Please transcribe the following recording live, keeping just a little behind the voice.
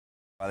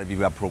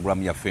Biba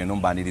program ya feno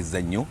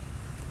mbaniriza nnyo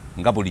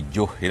nga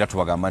bulijjo era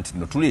tubagamba nti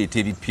no tuleeta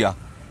ebipya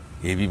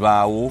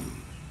ebibaawo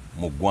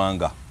mu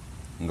ggwanga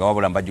nga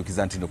wabula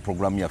mbajjukiza nti no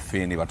program ya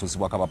feno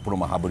batuusibwako aba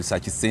Proma Herbal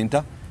Research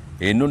Center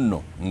eno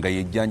nno nga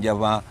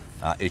yejjanjaba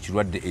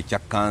ekirwadde ekya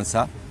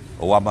kansa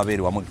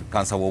ow'amabeere wamu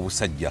kansa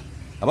w'obusajja.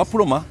 Aba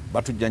Proma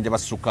batujjanjaba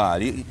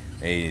sukaali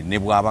ne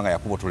bw'aba nga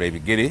yakubotola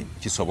ebigere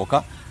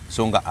kisoboka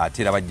so nga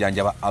ate era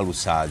bajjanjaba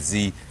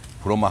alusaazi.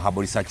 Proma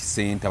Herbal Research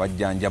Center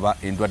bajjanjaba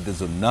endwadde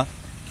zonna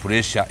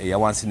pressure eya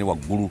wansi ne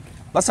waggulu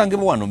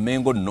basangibwa wano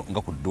Mengo nno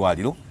nga ku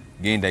ddwaliro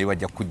Ogendayo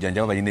bajja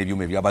kujjanjaba balina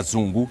ebyuma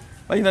eby'abazungu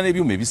balina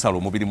n'ebyuma ebisala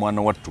omubiri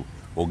mwana wattu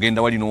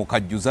ogenda wali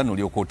n'okajjuza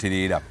n'olyoka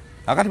otereera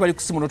akati bali ku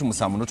simu noti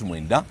 7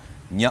 9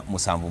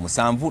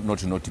 7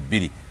 noti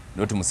 2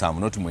 noti 7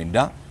 noti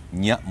 9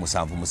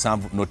 7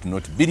 noti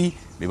 2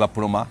 beba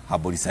Proma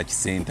Herbal Research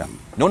Center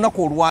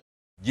n'onaku olwa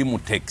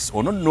Jimutex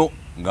ono nno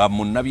nga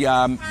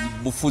munnabya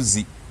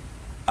bufuzi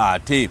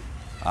ate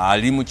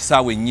ali mu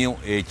kisaawe nnyo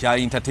ekya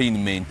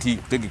entertainment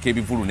kutegeka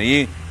ebivulu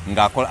naye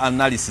ng'akola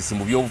analysis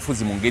mu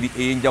byobufuzi mu ngeri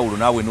ey'enjawulo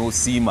naawe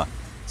n'osiima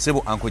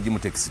sebo anko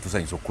Jimutex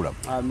tusanyisa okulaba.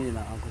 Amina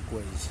anko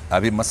kwezi.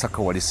 Abe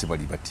Masaka walese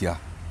bali batya?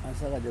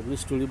 Masaka ja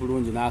Bristol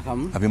bulungi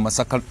n'akamu. Abe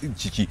Masaka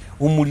kiki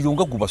omuliro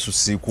nga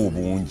gubasusseeko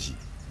obungi.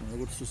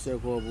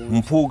 Gutusseeko obungi.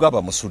 Mpuuga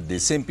bamusudde,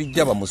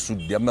 Ssempijja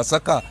bamusudde,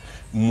 Masaka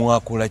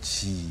mwakola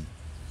ki?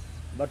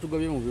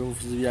 Batugobye mu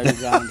byobufuzi bya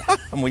Uganda.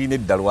 Muyine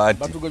eddalwati.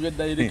 Batugobye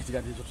direct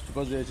kati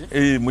tukoze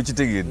eki?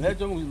 Mukitegedde.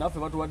 N'ekyo naffe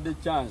batuwadde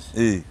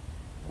chance.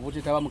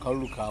 Obutitaba mu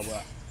kalulu kaabwe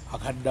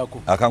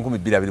akaddako. Akankumi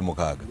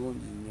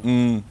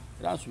 226.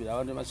 Era nsubira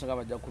abantu Masaka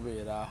bajja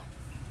kubeera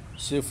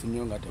safe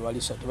nnyo nga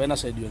tebalina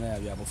side yonna ya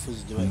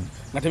byabufuzi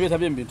nga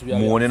tebeetabye ebintu bya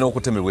muwone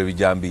n'okutemerwa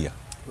ebijambiya.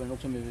 Tulina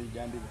okutemerwa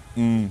ebijambiya.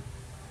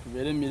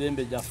 Tubeere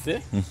emirembe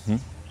gyaffe.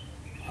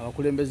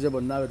 Abakulembeze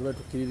bonna be tube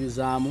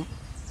tukkiririzaamu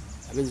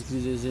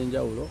abezikiriza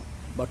ez'enjawulo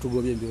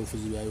batugobye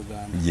ebyobufuzi bya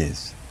Uganda.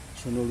 Yes.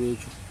 Sono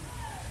lwekyo.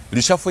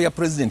 Lishafo ya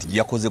president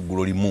yakoze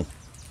eggulo limu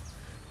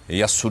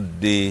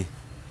eyasudde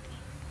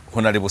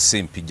Honorable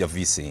Ssempijja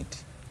Vincent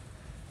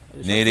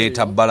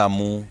nereeta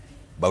Balamu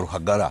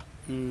Baruhagala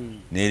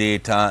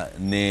nereeta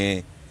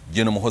ne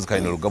General Muhoozi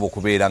Kayingo Lugabo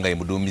okubeera nga ye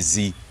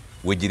muduumizi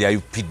w'eggye lya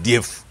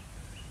UPDF.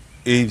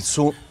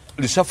 So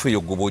lishafo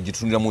eyo gwe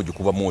bw'ogituniramu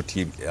ogikubamu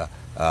oti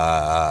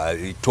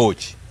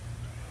torch.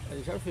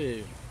 Lishafo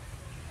eyo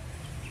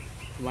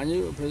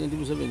tumanyi President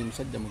Museveni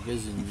musajja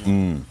mugezi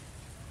nnyo.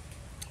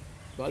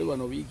 Twali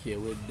wano wiiki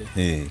ewedde.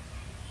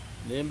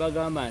 Naye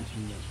mbagamba nti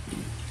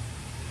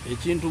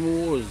ekintu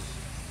Muhoozi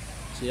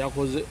kye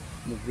yakoze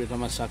mu Greater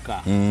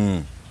Masaka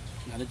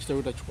nga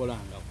nekitabo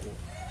takikolangako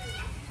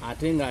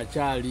ate nga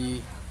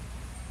akyali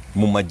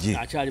mu magye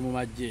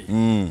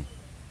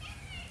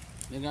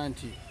nega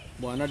nti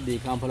bw'anadde e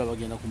Kampala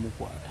bagenda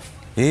kumukwata.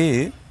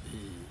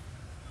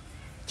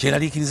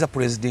 Kyeraliikiriza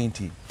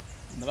pulezidenti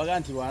nabaga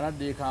nti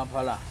bw'anadde e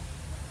Kampala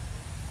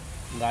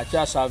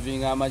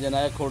ng'akyasavinga amagye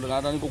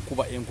n'atandika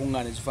okukuba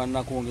enkuŋŋaana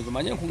ezifaananako ngezo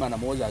manye enkuŋŋaana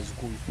Muhoozi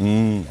azikubi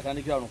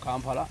yatandikira wano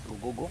Kampala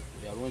Lugogo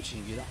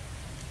yalonkingira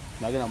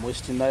nagenda mu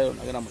West Nile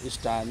nagenda mu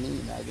Eastern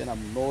nagenda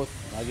mu North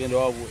nagenda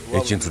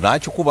ekintu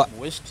n'akikuba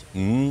West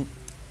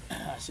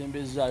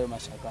asembezaayo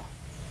Masaka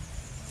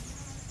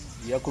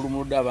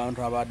yakulumuludde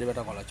abantu abadde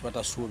batakola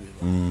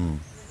kibatasuubirwa.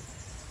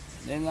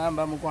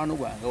 Neŋŋamba mukwano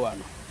gwange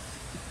wano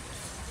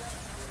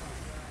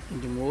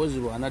nti Muhoozi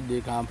bw'anadde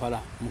e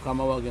Kampala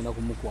mukama we agenda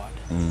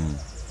kumukwata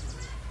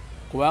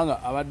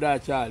kubanga abadde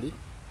akyali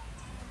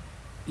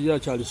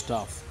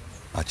staff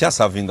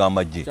akyasavinga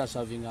amagye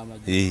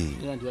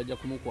era nti bajja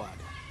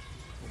kumukwata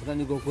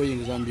okutandika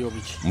okweyingiza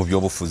mu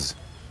byobufuzi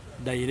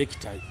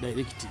direct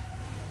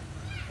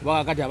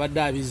kubanga kati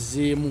abadde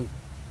abizzeemu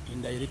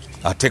indirect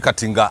ate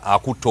kati nga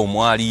akutta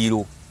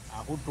omwaliiro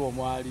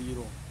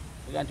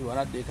era nti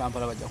bw'anadde e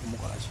Kampala bajja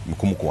kumukola ki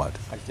kumukwata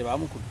kati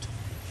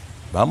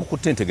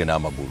tebamukutte entege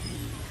n'amagulu.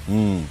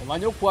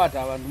 Omanyi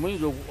okukwata abantu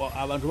muyinza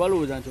abantu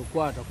balowooza nti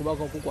okukwata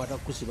kubaka okukwata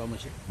kusiba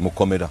muki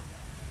mukomera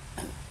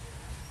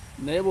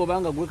naye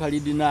bw'obanga gwe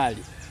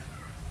kalidinaali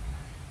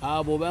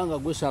bw'obanga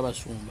gwe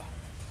Ssaabasumba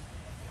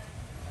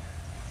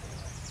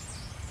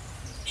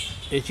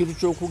ekintu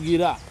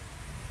ky'okugira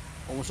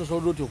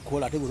omusosola oti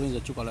okukola ate gwe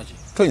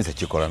toyinza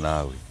kikola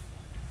naawe.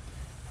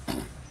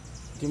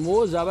 Nti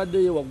Muhoozi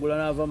abadde ye waggula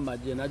n'ava mu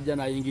magye n'ajja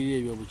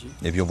n'ayingirira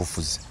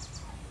ebyobufuzi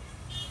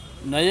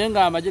naye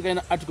nga amagye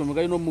galina article mwe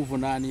galina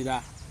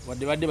omuvunaanira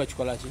wadde badde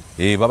bakikola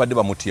ki babadde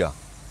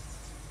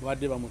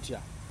bamutya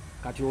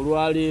kati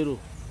olwaleero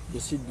ye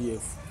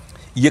CDF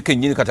ye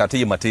kennyini kati ate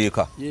ye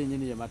mateeka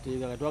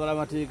kati twagala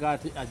amateeka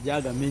ate ajja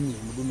agamenye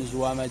omuduumizi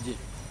w'amagye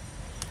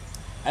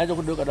ayinza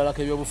okuddayo kadala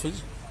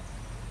k'ebyobufuzi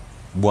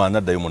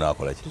bw'anaddayo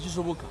munaakola ki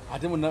tekisoboka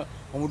ate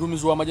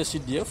omuduumizi w'amagye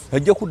CDF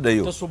ajja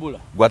kuddayo tasobola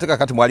gw'ate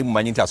kakati mwali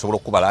mumanyi nti asobola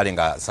okukuba laale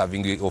nga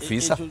serving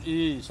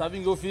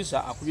officer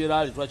akubye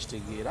laale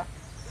twakitegeera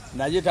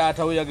naye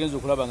taata we yagenze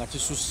okulaba nga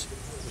kisusse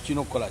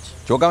kirina okukola ki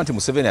kyogamba nti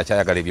Museveni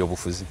akyayagala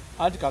ebyobufuzi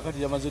anti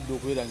kakati yamaze dde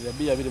okwerangira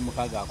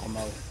 2026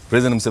 akomawo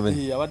President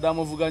Museveni abadde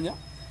amuvuganya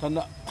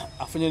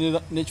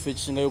afunye n'ekifo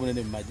ekisingayo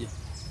obunene mu magye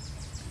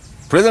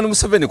President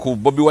Museveni ku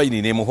Bobi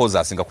Wine ne muhoza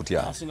asinga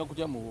kutya. Asinga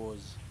kutya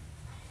muhozi.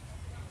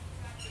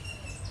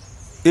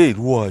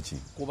 Lwaki?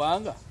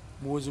 Kubanga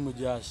muhozi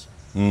mujasi.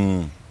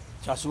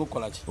 Kyasinga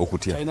okukola ki?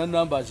 Okutya. Alina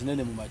namba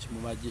zinene mu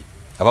magye.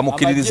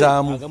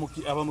 Abamukkiririzaamu.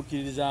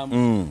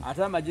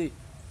 Ate amagye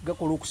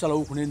gakola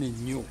okusalawo okunene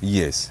nnyo.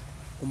 Yes.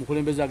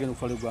 Omukulembeze agenda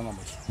okutwala eggwanga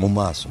mu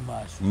maaso.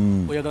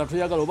 Oyagala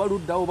toyagala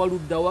oba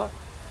luddawa.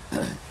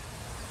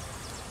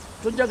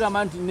 Tojja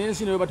gamba nti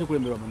n'ensi nayo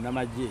batekulemberwa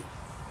munnamagye.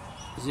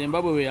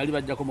 Zimbabwe we yali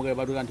bajjako mugabe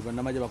baduga nti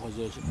bannamagye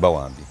bakoze ekyo.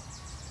 Bawambi.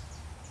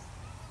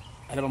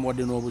 Ate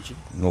bamuwadde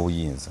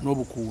n'obuyinza.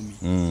 N'obukuumi.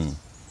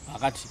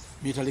 Akati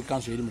military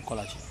council eri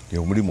mukola ki?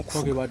 Omuli mu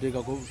kufuga.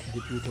 Bateekako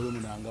deputy we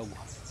Munangagwa.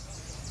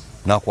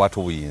 N'akwata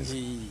obuyinza.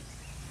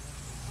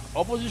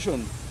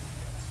 Opposition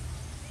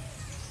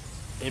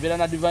ebeera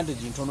na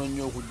advantage ntono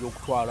nnyo okujja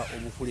okutwala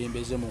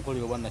obukulembeze mu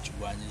nkolero bwa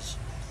nakigwanyizi.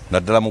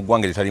 Naddala mu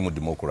ggwanga eritali mu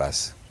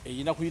democracy.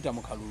 Eyina kuyita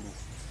mu kalulu.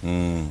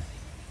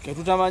 Ke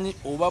tutamanyi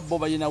oba bo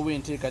balinawo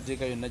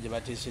enteekateeka yonna gye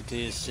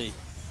bateeseteese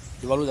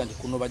gye balooza nti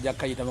kuno bajja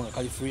kayitamu nga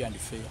kali free and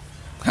fair.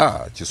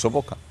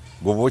 Kisoboka.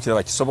 Gwoba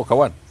okiraba kisoboka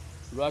wano.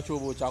 Lwaki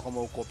oba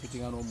okyakoma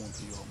okukompitinga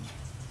n'omuntu y'omu?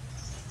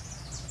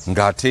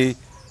 Ng'ate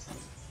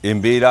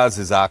embeera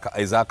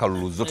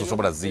ez'akalulu zo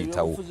tosobola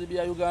ziyitawo. Ebyobufuzi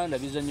bya Uganda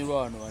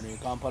bizanyirwa wano e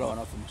Kampala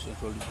wanaffe mu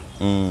Central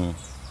Region.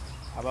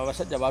 Abo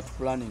abasajja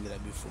baatupulaningira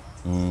bifo.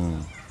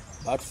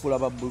 Baatufuula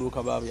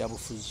babbulooka ba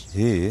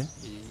byabufuzi.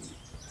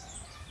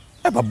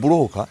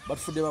 Babbulooka?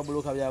 Batufudde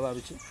babbulooka byaba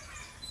biki?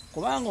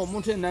 Kubanga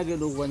omuntu yenna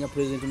agenda okuvanya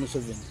President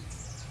Museveni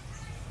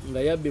nga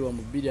yabbibwa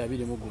mu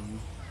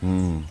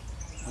 2021.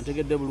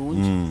 Antegedde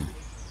bulungi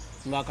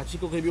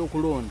ng'akakiiko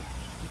k'ebyokulonda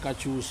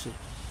kakyuse.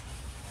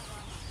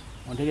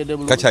 Antegedde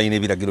bulungi. Kakyalina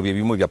ebiragiro bye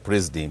bimu bya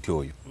president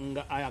oyo.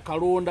 Nga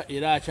ayakalonda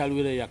era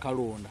akyaliwera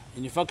yakalonda.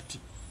 In fact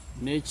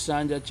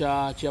n'ekisanja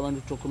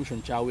ky'abantu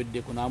commission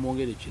kyaweddeko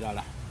n'amwongera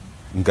ekirala.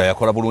 Nga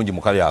yakola bulungi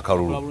mu kali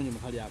akalulu.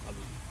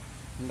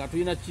 Nga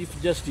tulina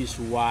Chief Justice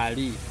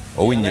waali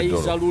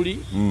Owinyeddolo luli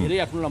era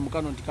yatunula mu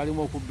kano nti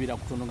kalimu okubbira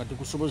kutono nga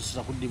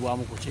tekusobozesa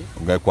kuddibwamu kuki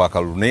nga kwa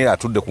akalulu naye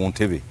atudde ku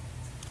ntebe.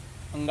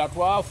 Nga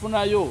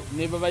twafunayo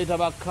ne babayita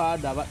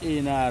bakkaada aba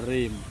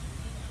NRM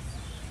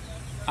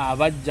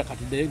abajja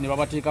kati ne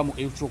babateeka mu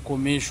Electoral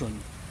Commission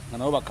nga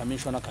nabo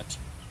bakamishona kati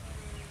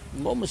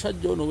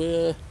ng'omusajja ono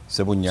we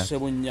Sebunya.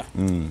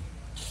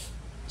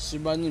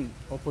 Simanyi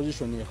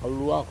opposition ya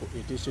kalulu wako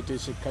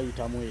eteeseteese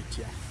kayitamu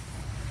etya.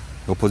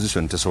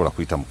 Opposition tesobola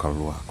kuyita mu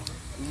kalulu wako.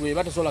 Bwe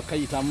batasobola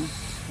kayitamu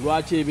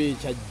lwaki eba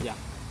ekyajja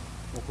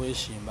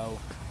okwesimbawo.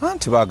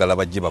 Anti baagala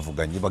bajje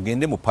bavuganye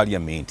bagende mu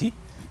parliament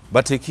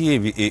bateekiyo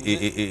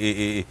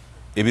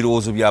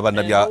ebirowoozo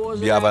by'abaana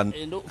by'abaana.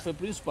 Ffe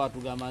principal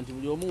tugamba nti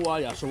buli omu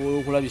waali asobola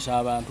okulabisa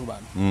abantu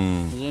bano.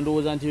 Nze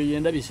ndowooza nti eyo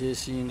yendabisa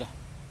esinga.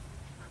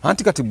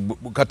 Anti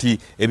kati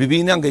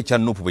ebibiina ng'ekya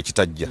Nuupu bwe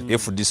kitajja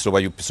FDC oba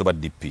UPC oba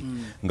DP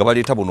nga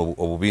baleeta buno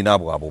obubiina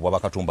bwabwe obwa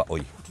bakatumba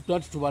oyo.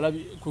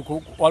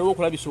 Waliwo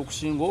okulabisa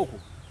okusinga okwo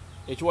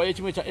ekiwayo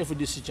ekimu ekya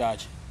FDC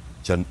kyaki?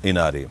 Kya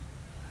NRM.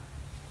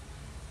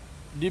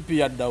 DP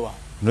yaddawa.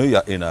 Nayo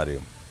ya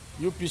NRM.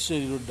 UPC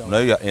eriruddawa.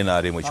 Nayo ya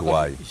NRM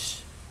ekiwaayo.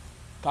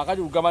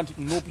 Kaakati ugamba nti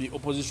Nuupu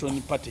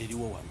opposition party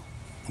eriwo wano.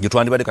 Gye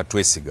twandibadde kati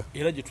twesiga.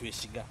 Era gye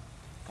twesiga.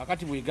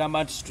 Kaakati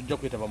bwegamba nti situjja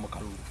kwetaba mu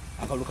kalulu.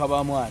 Akalulu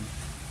kabamwani.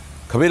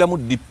 Kabeeramu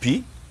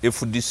DP,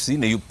 FDC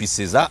ne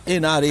UPC za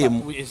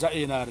NRM.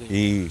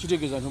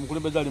 Kitegeeza nti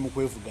omukulembeze ali mu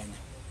kwevuganya.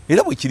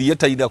 Era bwe kiri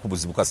yatayira ku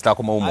buzibu kasita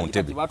akomawo mu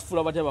ntebe.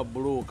 Batufuula batya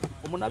babbulooka.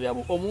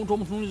 Omuntu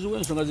omutunuzi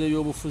w'ensonga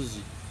z'ebyobufuzi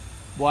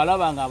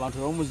bw'alabanga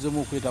abantu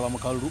bamumuzzemu okwetaba mu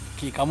kalulu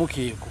keekamu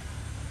keeko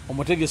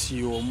omutegesi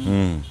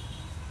y'omu.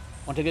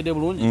 Ontegedde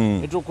bulungi?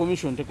 Electoral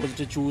Commission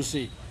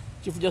tekyuse.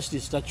 Chief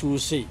Justice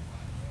takyuse.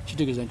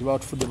 Kitegeeza nti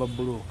batufudde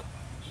babbulooka.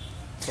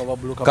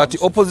 Kati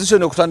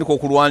opposition okutandika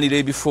okulwanira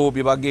ebifo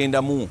bye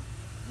bagendamu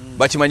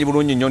bakimanyi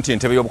bulungi nnyo nti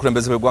entebe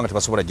y'obukulembeze bw'eggwanga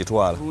tebasobola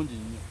gitwala.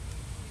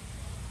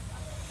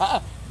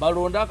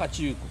 Balonda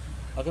akakiiko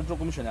Electoral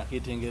Commission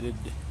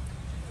akeetengeredde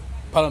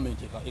Parliament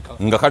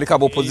nga kaliko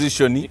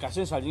opposition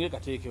ekasensa alinga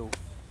kateekewo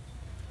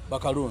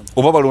bakalonda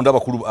oba balonda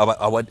abakulu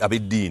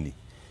ab'eddiini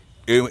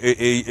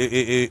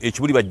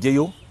ekibuli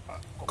bajjeyo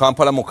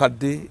Kampala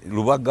Mukadde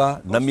Lubaga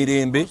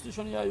Namirembe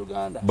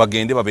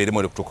bagende babeere mu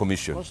Electoral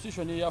Commission.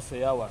 Constitution yaffe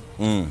yawano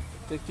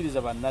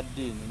tekkiriza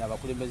bannaddiini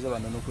n'abakulembeze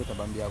bano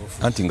n'okwetaba mu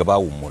byabufuzi. Anti nga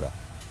baawummula.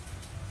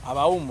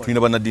 Abawummula.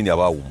 Tulina bannaddiini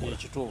abaawummula.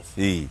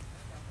 Ekituufu.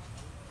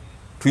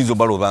 Tuyinza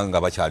obaloba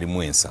nga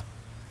bakyalimu ensa.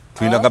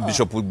 Tulina nga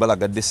Bishop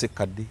Balagadde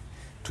Ssekkadde.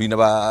 Tulina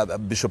ba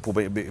Bishop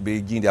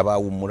Begindi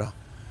abaawummula.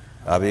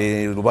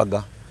 Abe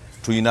Lubaga.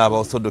 Tulina aba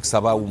Orthodox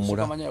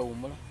abaawummula.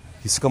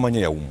 Isikamanya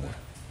yawummula.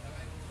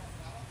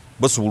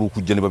 Basobola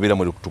okujja ne babeera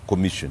mu Electoral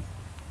Commission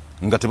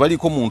nga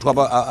tebaliko muntu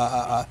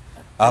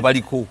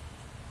abaliko.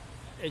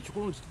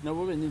 Ekikulu nti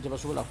nabo bennyini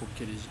tebasobola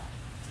kukkiriza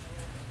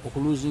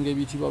okuluzinga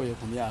ebiyitibwa bwe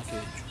ku myaka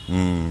egyo.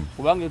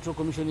 Kubanga Electoral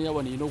Commission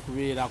yawano erina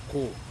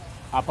okubeerako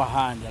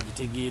apahandi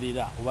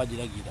agitegeerera oba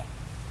agiragira.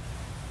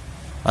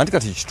 Anti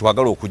kati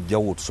kitwagala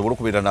okujjawo tusobole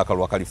okubeera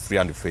n'akalulu akali free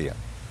and fair.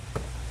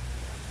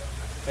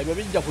 ebyo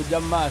bijja kujja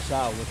mu maaso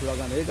awo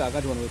wetulaga naye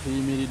kaakati wano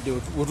wetuyimiridde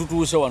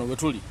wetutuuse wano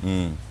wetuli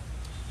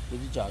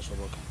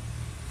tekikyasoboka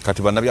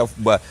kati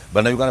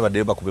bannayuganda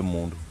baddeyo bakube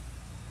mundu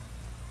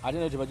ate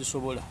naye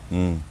tebagisobola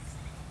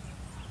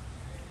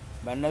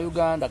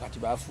bannayuganda kati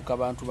bafuuka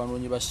bantu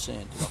banoonyi ba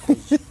ssente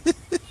bakozi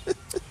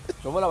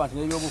sobola abantu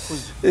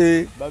n'ebyobufuzi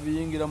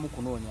babiyingiramu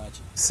kunoonya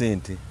ki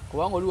ssente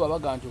kubanga oli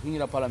wabaga nti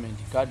okuyingira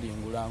palamenti kaadi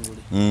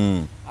engulangule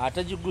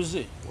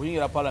atagiguze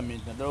okuyingira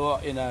palamenti naddala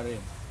wa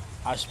NRM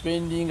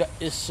aspendinga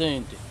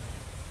essente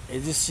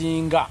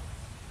ezisinga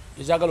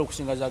ezagala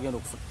okusinga zagenda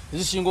okufuna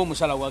ezisinga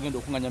omusala gwagenda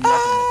okunganya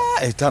myaka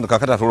etano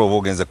kakati atola oba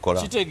ogenze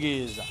kukola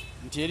kitegeeza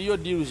nti eriyo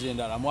deals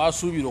endala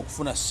mwasuubira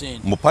okufuna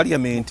ssente mu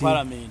palamenti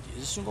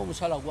ezisinga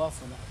omusala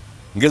gwafuna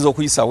ngeza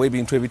okuyisaawo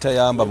ebintu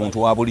ebitayamba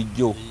muntu wa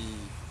bulijjo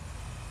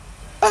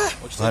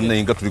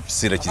anaye nga tuli ku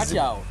kiseera kizibu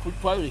awo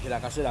twayolekera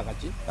akaseera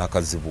kaki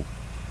akazibu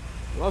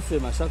waffe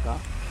Masaka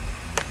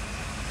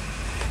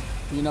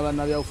tulina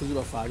bannabyabufuzi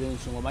baffe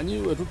ab'ensonga omanyi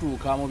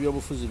wetutuuka mu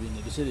byobufuzi bino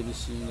ebiseera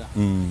ebisinga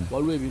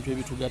waliwo ebintu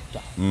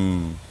ebitugatta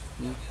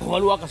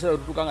waliwo akaseera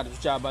wetutuuka nga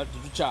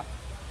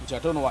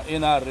tetukyatono wa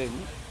NRM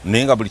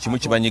naye nga buli kimu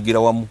kibanyigira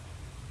wamu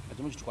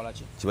kimu kitukola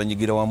ki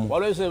kibanyigira wamu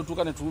waliwo ebiseera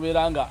wetutuuka ne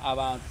tubeera nga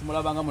abantu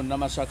tumulabanga mu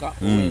Namasaka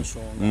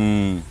olw'ensonga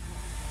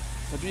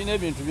tetulina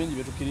ebintu bingi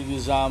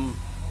byetukkiririzaamu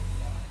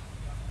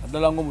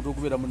naddala ng'omuntu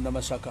okubeera mu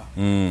Namasaka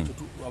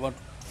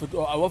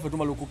awaffe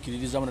tumala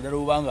okukkiririzaamu naddala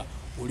obanga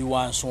oli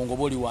wansonga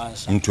oba oli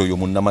wansa nti oyo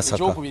mu Namasaka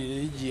ekyokubiri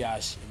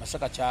religious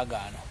Masaka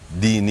kyagaana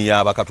diini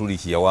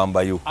y'abakatuliki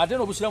yawambayo ate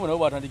n'obusiraamu nabo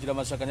bwatandikira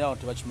Masaka naye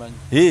abantu tebakimanyi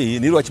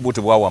ni lwaki bo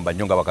tebwawamba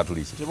nnyo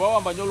ng'abakatuliki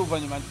tebwawamba nnyo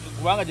oluvannyuma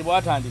kubanga gye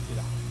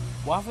bwatandikira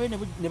bwavayo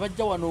ne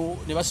bajja wano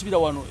ne basibira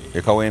wano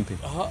ekawempe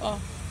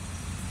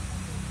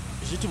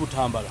ziti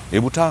Butambala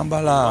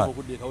Butambala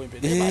okudde ekawempe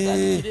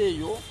batandikira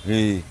eyo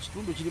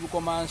kitundu kiri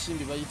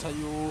Bukomansimbi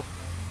bayitayo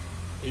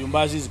eyo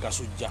mbaazi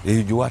zikasujja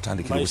eyo gye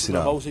watandikira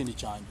obusiraamu Hussein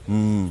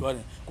Kyanjo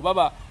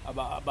kuba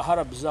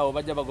baharabu zaawo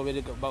bajja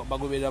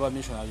bagoberera aba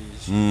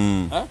missionaries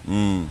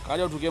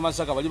kali otuke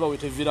Masaka bali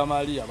bawete Villa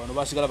Maria bano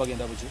basigala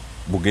bagenda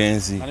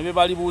bugenzi ne be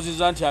bali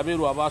buuziza nti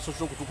abeeru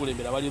abasoose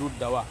okutukulembera bali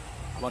luddawa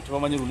abantu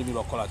bamanyi lulimi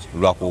lwakola ki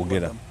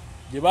lwakwogera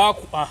gye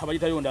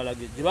bayitayo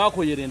ndalage gye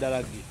bakoyera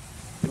endalage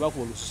gye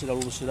bakuwa olusisira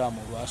lw'obusiraamu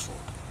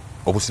olwasooka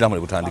obusiraamu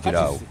ne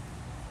butandikira awo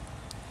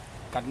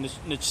kati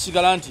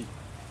nekisigala nti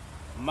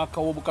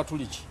Maka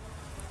w'Obukatuliki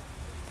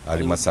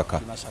ali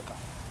Masaka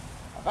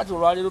akati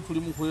olwaleero tuli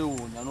mu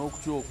kwewuunya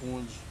n'okutya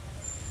okungi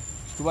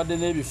tubadde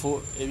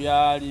n'ebifo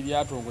ebyali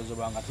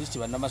byatongozebwa nga tisiti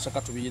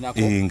bannamasaka tubirinako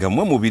nga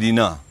mmwe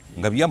mubirina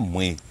nga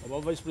byammwe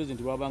oba vice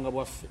president bwabanga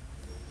bwaffe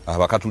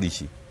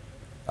abakatuliki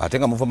ate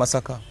nga muva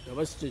Masaka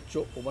oba si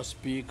kyekyo oba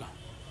sipiika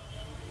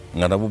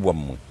nga nabo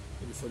bwammwe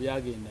ebifo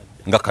byagenda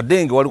nga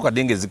kadenge waliwo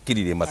kadenge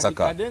zikkirire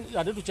Masaka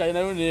ate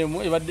tukyalinayo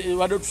n'emu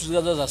ebadde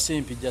tusigaza za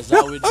Ssempijja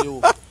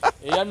zaweddewo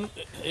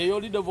eyo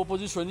leader of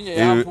opposition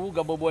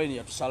eyakubuga Bobi Wine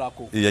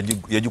yatusalako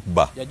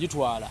yagikuba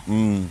yagitwala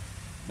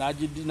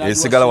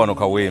esigala wano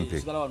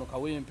Kawempe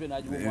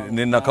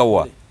ne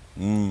Nakawa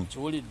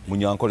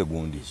Munyankole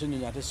gundi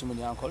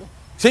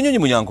Senyonyi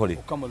Munyankole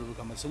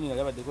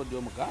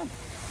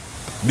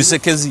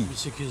Bisekezi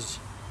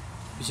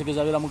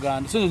abeera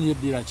Muganda Senyonyi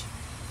yeddira ki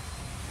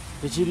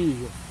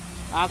tekiriyo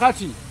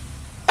akati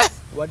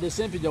wadde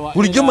Ssempijja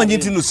bulijjo manyi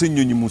nti no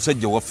Senyonyi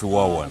musajja waffe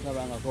waawana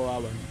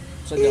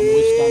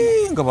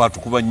nga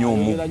batukuba nnyo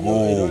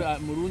omuggo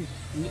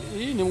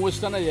ne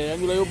muwesitana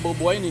yayanyulayo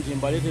Bobi Wine nti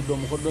mbaleetedde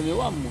omukoddomi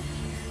wammwe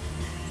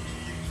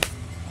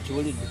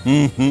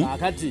akiwulidde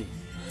akati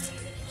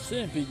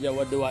Ssempijja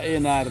wadde wa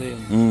NRM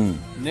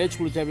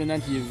n'ekikulu kyabena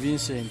nti ye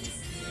Vincent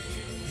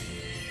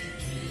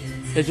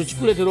ekyo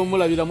kikuleetera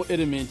omulabiramu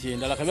elementi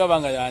endala kabi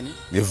abanga yani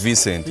ye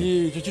Vincent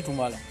ekyo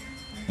kitumala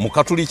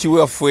mukatuliki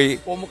waffe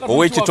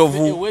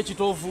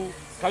ow'ekitovu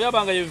kabi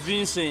abanga ye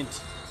Vincent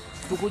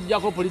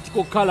tukujjako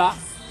political color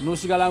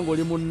n'osigala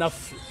ng'oli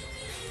munnaffe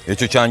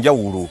ekyo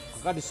kyanjawulo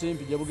kakati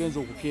Ssempijja bugenza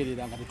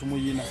okukeerera nga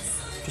tetumuyina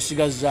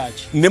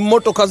tusigazzaaki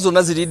n'emmotoka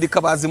zonna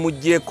ziriddika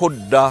baazimuggyeko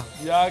dda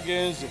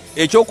byagenze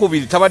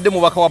ekyokubiri tabadde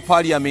mubaka wa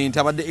parliament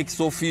abadde ex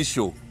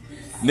official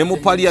ne mu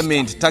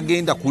parliament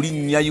tagenda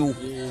kulinnyayo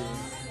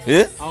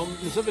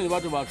Museveni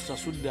bato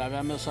batusasudde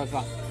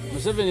ab'Amasaka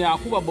Museveni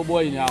akuba Bobi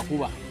Wine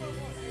akuba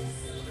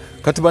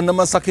kati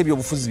bannamasaka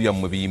ebyobufuzi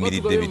byammwe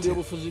biyimiridde biti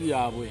ebyobufuzi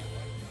byabwe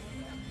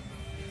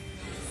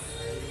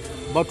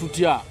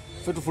batutya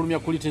ffe tufulumya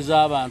kulite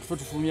z'abantu ffe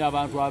tufulumya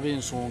abantu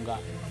ab'ensonga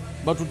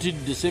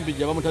batutidde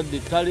Ssempijja bamutadde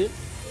ettale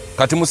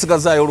kati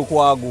musigazaayo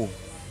Lukwago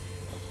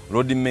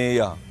road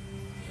mayor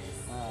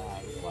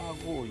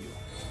Lukwago oyo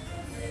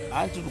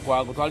anti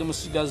Lukwago twali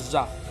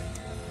musigazza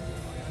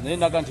naye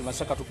naga nti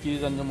Masaka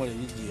tukkiriza nnyo mu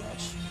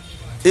religious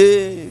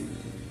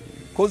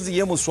kozi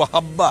ye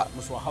muswahaba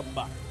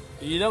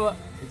era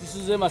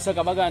ekisuze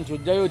Masaka baga nti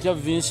ojjayo otya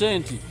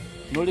Vincent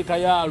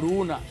n'olekayo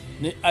Aruna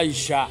ne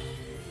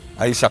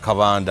Aisha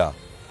Kabanda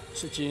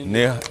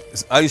ne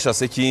Aisha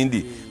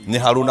Sekindi ne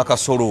Haruna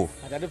Kasolo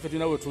ate ffe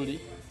tulina we tuli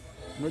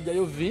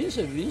n'ojjayo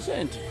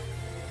Vincent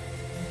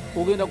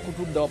ogenda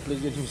kutudda wa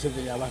President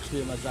Museveni abantu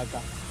be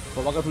Masaka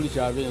babaka tuli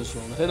kyave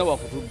ensonga tena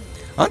wakutudda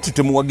anti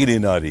temuwagira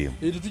NRM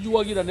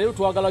tugiwagira naye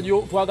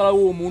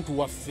twagalawo omuntu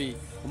waffe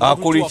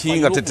akoli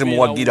kinga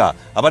tetemuwagira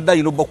abadde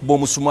alina obba kuba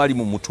omusumaali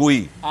mu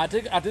mutwe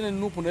ate ne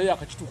Nuupu naye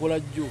akakitukola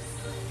jjo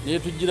naye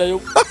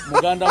tugirayo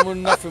muganda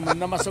munnaffe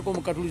munnamasaka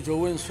omukatuliki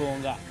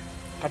ow'ensonga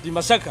kati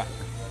Masaka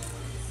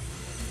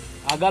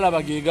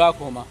agalaba ge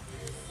gaakoma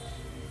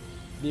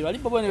be bali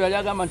babone bali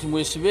agamba nti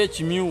mwesibe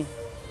ekimyu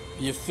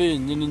yefe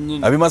nyini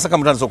abimasaka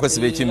mutandise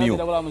okwesiba ekimyu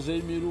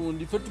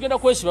mirundi ffe tugenda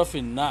kwesiba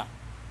ffenna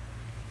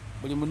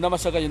buli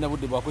munnamasaka yenna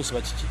budde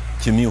bwakwesiba kiki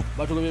kimyu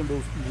batugobe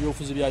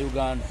byobufuzi bya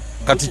Uganda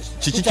kati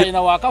kiki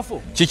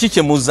wakafo kiki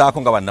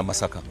kyemuzaako nga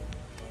bannamasaka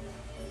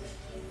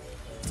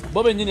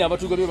bo bennyini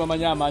abatugobe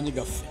bamanya amaanyi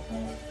gaffe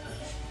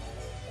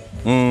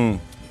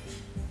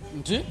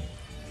nti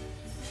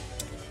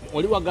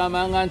oli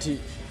wagambanga nti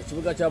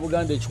ekibuga kya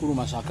Buganda ekikulu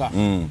Masaka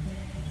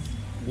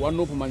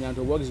wano okumanya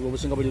nti obuwagizi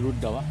obusinga buli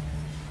luddawa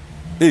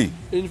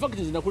in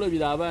fact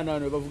zinakulabira abaana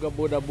bano bavuga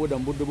boda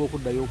mu budde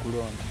bw'okuddayo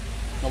okulonda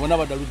nga bonna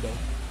badda luddawa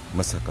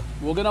Masaka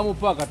bwogenda mu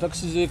paaka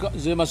takisi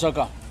ze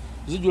Masaka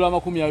zijula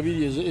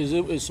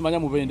 20 esimanya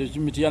mubende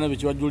mitiyana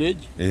bekiwajjula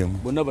egi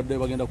bonna baddayo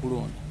bagenda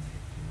kulonda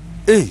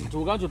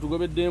tuvuga nti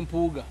tugobedde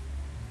empuuga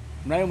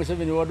naye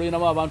Museveni wadde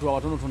oyinamu abantu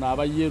abatonotono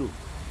abayero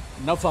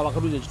naffe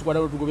abakatuzi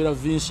ekitugwadde tugobera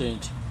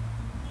Vincent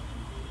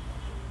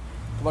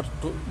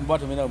mba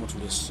temenera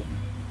mutulesse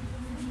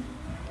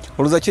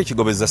oluza ki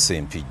ekigobeza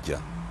Ssempijja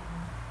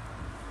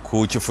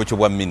ku kifo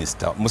ky'obwa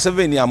minisita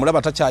Museveni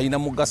amulaba takyalina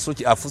mugaso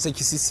afuuse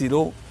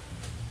kisisiro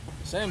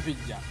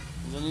Ssempijja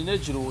nina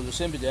ekirowoozo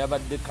Ssempijja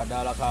yabadde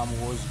kadaala ka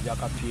muwoozi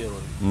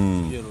jakapiero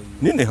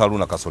nine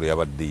Haruna Kasolo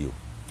yabaddeyo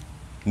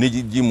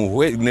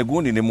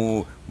negundi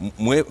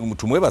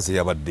tumwebaze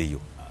yabaddeyo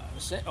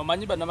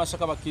omanyi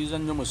bannamasaka bakkiriza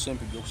nnyo mu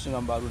Ssempijja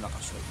okusinga mu Haruna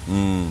Kasolo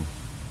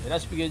era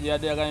sipiika gye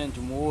yadde yagambye nti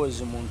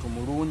muwoozi muntu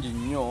mulungi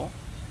nnyo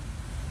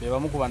be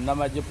bamu ku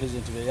bannamagye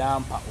pulezidenti be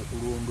yampa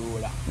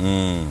okulondoola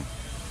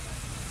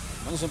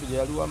manyi Ssempijja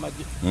yali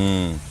w'amagye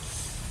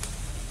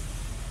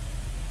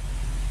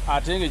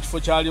ate ng'ekifo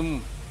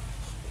kyalimu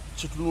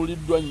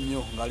kitunuuliddwa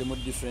nnyo ng'ali mu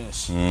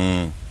defense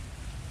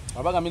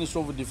abanga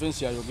minister of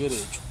defense yayogera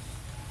ekyo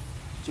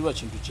kiba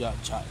kintu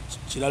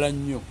kirala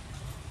nnyo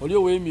oli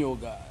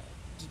ow'emyoga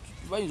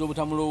bayinza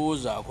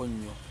obutamulowoozaako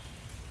nnyo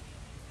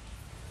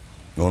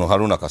ono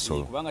Haruna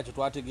Kasolo kubanga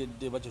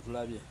kyetwategedde ba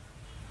kyetulabye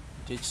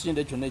nti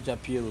ekisinde kyonna ekya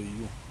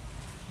PLU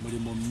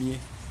mulimu mmye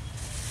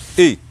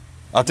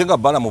ate nga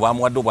balamu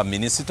bamuwadde obwa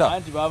minisita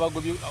anti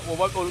babagobye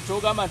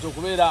kyogamba nti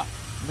okubeera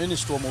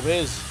minisita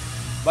omubeezi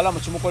balamu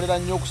kimukolera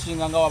nnyo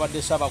okusinga nga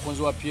wabadde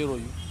ssaabakunzi wa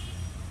PLU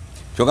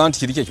kyogamba nti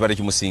kiri kyekibadde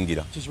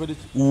kimusingira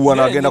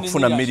wano agenda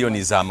kufuna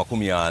miliyoni za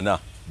 40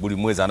 buli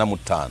mwezi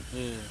 45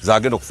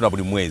 zagenda okufuna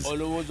buli mwezi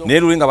naye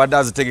luli nga badde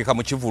azitegeka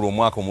mu kivulo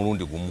omwaka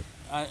omulundi gumu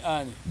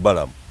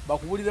balamu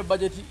bakubulira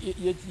budget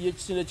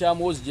y'ekisinde kya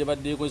muwoozi gye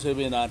badde ekozesa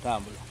ebe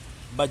n'atambula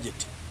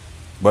budget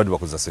badde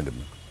bakozesa sente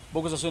mmeka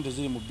bakozesa sente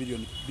ziri mu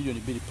biliyoni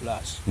 2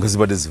 plus nga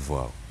zibadde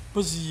zivaawo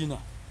baziina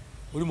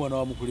oli mwana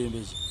wa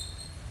mukulembeze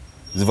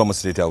ziva mu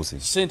state house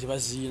sente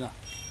baziina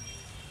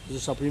ezo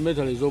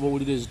supplementary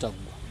ez'obawulire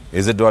ezitaggwa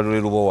ez'eddwaliro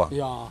erubowa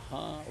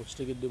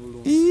okitegedde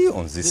bulungi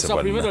onzise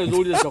supplementary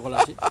ez'owulire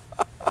zitakola ki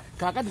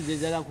kaakati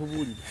zezala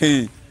kubuulira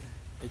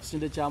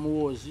ekisinde kya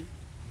muwoozi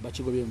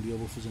bakigobye mu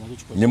byobufuzi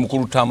ne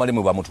mukulu Tamale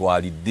mwe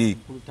bamutwalidde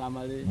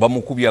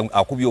bamukubya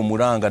akubya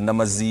omulanga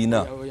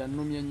namaziina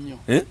yanumye nnyo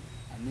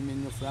anumye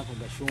nnyo Frank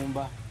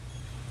Gashumba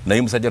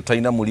naye musajja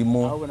tutalina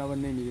mulimu abo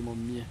nabonna emirimu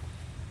mmye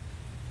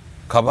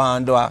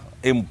Kabanda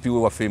MP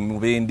we waffe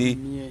Mubendi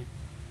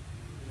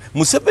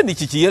Museveni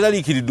kiki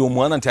yalaliikiridde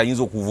omwana nti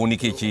ayinza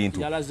okuvuunika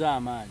ekintu yalaze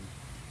amaanyi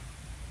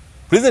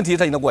pulezidenti ye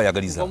talina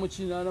gwayagaliza mu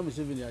kinaana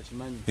Museveni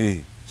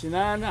akimanyi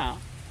kinaana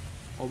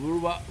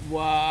obuluba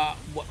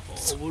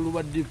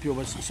DP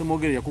oba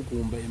Semogere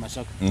yakukumba e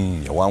Masaka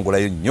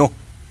yawangulayo nnyo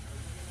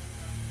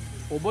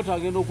obota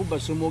agenda okubba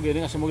Semogere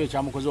nga Semogere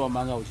kyamukoze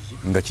wamanga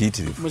kiki nga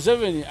kiyitirivu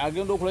Museveni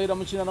agenda okulayira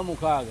mu kinaana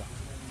mukaaga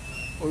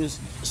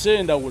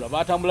Sendawula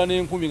batambula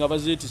n'enkumi nga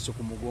bazeetisse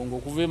ku mugongo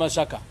okuva e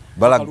Masaka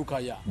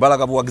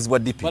balaga buwagizi bwa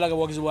DP balaga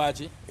buwagizi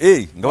bwaki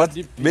nga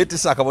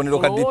beetisse akabonero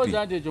ka DP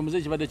nti ekyo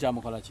muze kibadde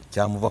kyamukola ki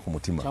kyamuva ku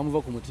mutima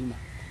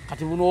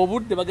kati buno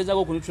obudde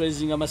bagezaako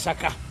okuneutralizinga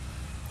Masaka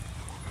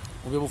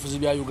mu byobufuzi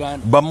bya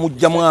Uganda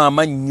bamugjamu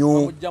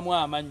amannyo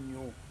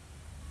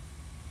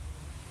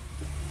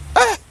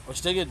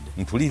okitegedde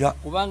ntulira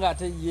kubanga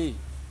ate ye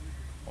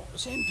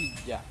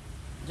Ssempijja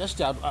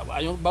just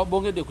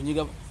bongedde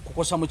kunyiga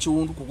kukosa mu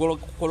kiwundu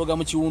kukologa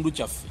mu kiwundu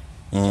kyaffe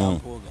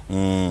kyampuuga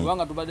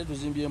kubanga tubadde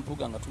tuzimbye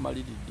empuuga nga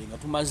tumaliridde nga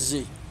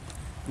tumaze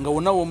nga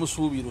wonna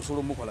w'omusuubira osobola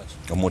omukola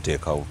ki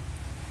omuteekawo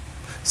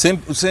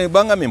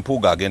bangamba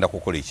empuuga agenda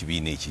kukola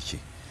ekibiina ekiki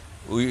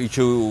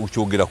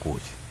kyogerako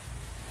ki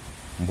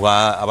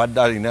mbwa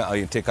abadde alina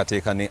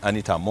enteekateeka ne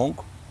Anita Among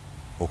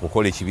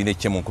okukola ekibiina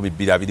ekye mu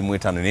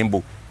 2025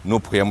 nembu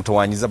Nuupu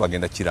yamutawanyiza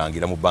bagenda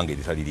kirangira mu bbanga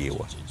eritali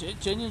lyewa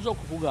kyenyinza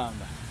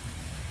okukugamba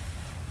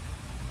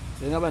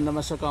senga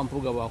bannamasaka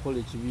mpuuga bwakola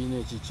ekibiina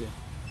ekikye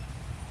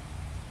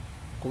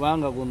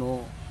kubanga guno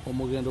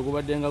omugendo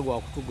gubadde nga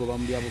gwa kutugoba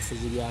mu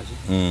byabufuzi byaki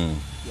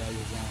bya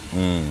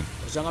Uganda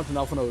osanga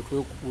tunafuna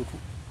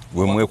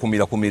we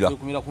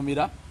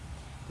mwekumirira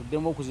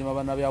tuddemu okuzima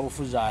bana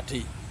byabufuzi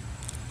ate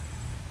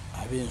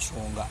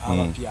ab'ensonga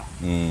abapya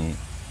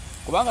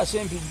kubanga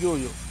Ssempijja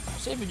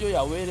oyo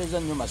aweereza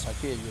nnyo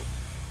Masaka ebyo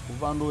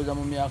kuva ndowooza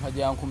mu myaka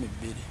gya 2000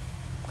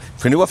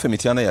 feni waffe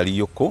Mityana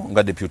yaliyokko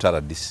nga deputy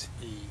RDC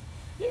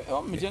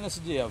Mityana si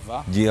gye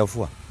yava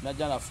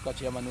najja nafuuka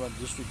chairman wa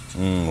district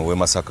we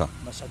Masaka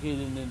eri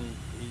nene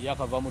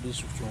yakava mu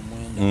district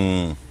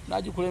omwenda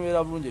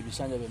nagikulembera bulungi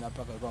ebisanja bye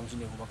napaka kwa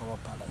musinde kubaka wa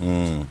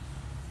parliament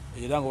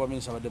era ngo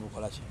baminisita badde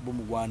bukolaki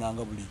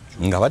bumugwananga bulijjo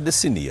nga badde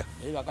senior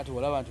kakati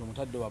walaba nti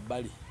omutadde wa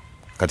bbali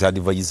kati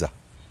advisor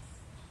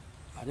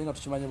ate nga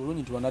tukimanye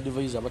bulungi nti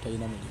banadvisor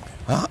batalina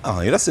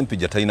mulimu era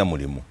Ssempijja talina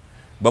mulimu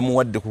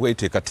bamuwadde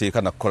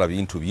kweteekateeka nakukola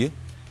bintu bye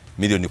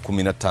milioni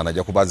 15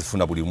 ajja kuba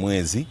azifuna buli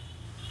mwezi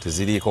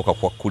teziriiko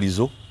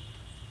kakwakkulizo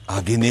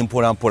agenda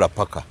empolampola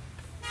paka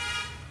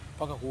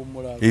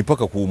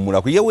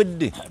kuwummula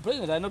kuyewedde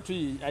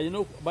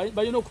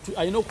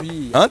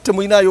ate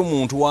mulinayo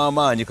omuntu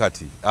w'amaanyi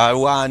kati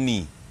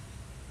awaani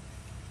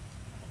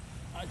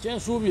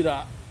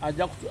kyensuubira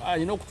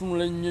alina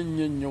okutunula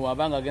ennyo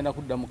abanga agenda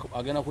kudda mu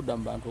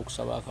bantu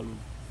okusaba akalulu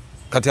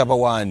kati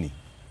abawaani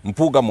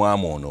mpuuga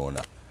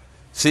mwamwonoona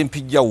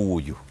Ssempijja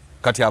wuuyo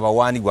kati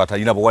abawaani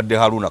gwatalina bawadde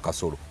Haruna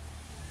Kasolo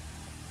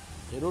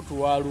era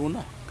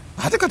otuwaaluna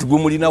ate kati gwe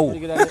mulinawo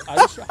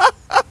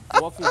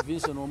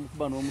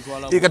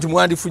kati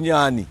mwandifunye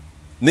ani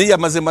naye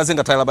yamaze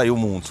nga talabayo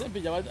muntu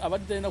Ssempijja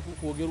abadde talina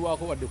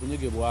kwogerwako wadde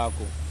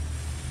kunyegebwako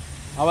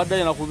abadde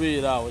alina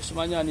kubeera awo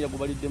simanyi ani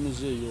yagubalidde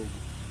muzeeyi ogwo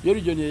yo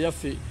regioni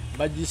eyaffe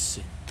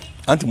bagisse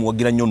anti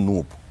muwagira nnyo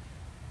Nuupu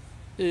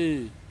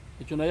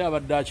ekyo naye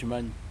abadde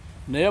akimanyi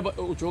naye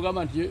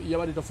okyogamba nti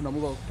yabadde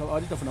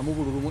tafunamu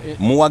bululu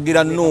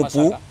muwagira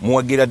Nuupu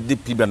muwagira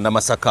DP na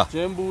Masaka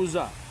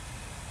kyembuuza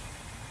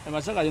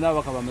Masaka alina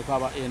ababaka bameka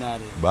aba NRA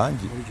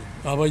bangi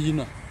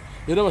abayina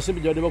era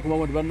Ssempijja badde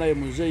bakumamu nti bannaye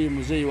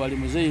muzeeyi wali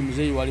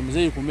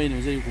ku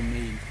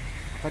main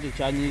kati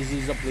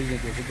kyanyiziza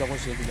pulezidenti okugjako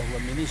Ssempijja kuba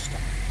minisita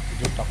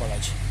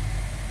ekyotakolaki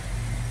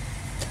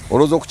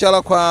olowooza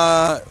okukyala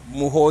kwa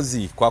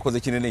Muhoozi kwakoze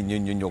kinene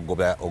nnyo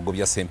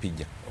ogobya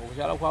Ssempijja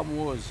okukyala kwa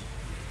Muhoozi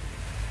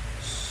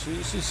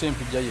si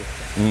Ssempijja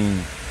yekka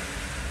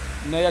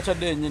naye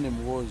yakyadde yennyini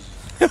Muhoozi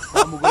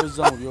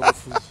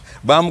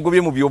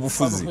bamugobye mu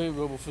byobufuzi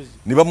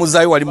ne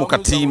bamuzaayo wali mu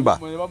katimba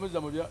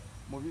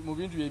mu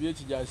bintu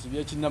by'ebyekijasi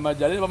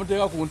byekinnamajja ate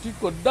bamuteeka ku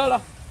ntikko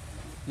ddala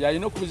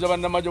yalina okubuza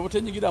bannamajja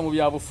obutenyigira mu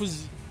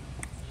byabufuzi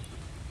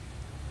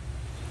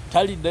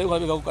taliddayo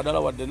kwabeka ku kadala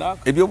wadde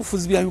naako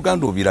ebyobufuzi bya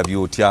Uganda obirabye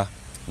otya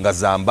nga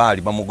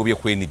Zambaali bamugobye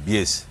ku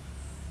NBS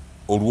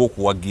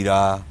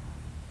olw'okuwagira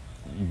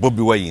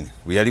Bobi Wine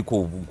we yali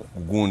ku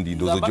gundi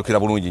ndozo jjokera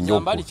bulungi nnyo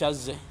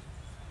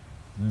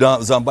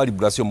Zambaali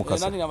Blasio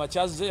Mukasa nani nga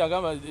kyazze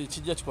yagamba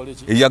ekijja kikole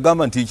ki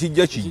yagamba nti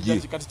ekijja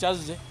kijje kati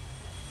kyazze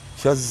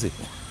kati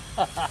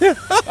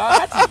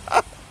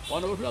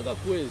wano butulaga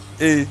kwezi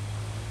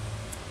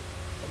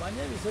omanye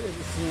ebiseera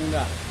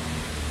ebisinga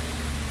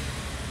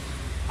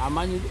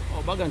amanyi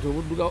obaga nti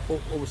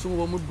obusungu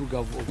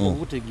bw'omuddugavu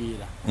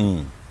obutegeera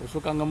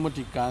osookanga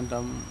motika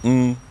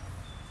ntamu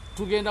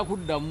tugenda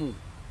kuddamu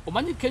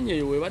omanyi Kenya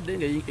eyo webadde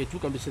nga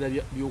etuuka mu biseera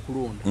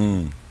by'okulonda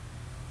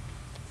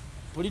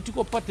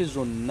political party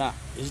zonna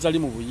ezitali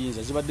mu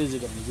buyinza zibadde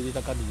zegana ne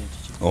zireeta candidate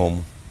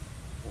kimu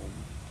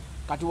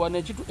kati wano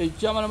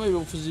ekyamalamu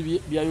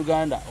ebyobufuzi bya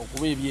Uganda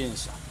okuba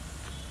ebyensa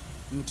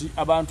nti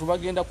abantu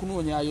bagenda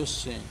kunoonyayo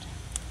ssente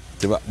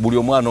buli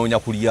omu anoonya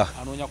kulya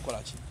anoonya kukola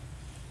ki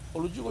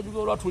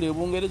olujugojugo olwatula e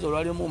Bungereza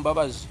olwalimu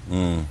Mbabazi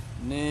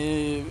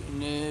ne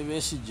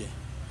Besigye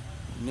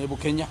ne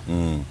Bukenya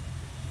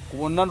ku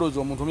bonna ndowooza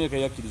omuntu omu yekka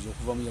yakkiriza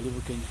okuva mu yali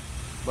Bukenya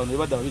bano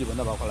ebadde babiri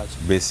bonna bakola ki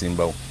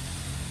besimbawo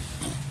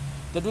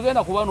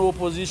tetugenda kuba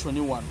n'opposition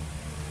wano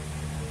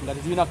nga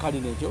tetulina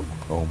candidate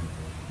ogwo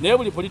naye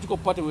buli political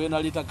party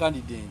wenaleta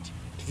candidate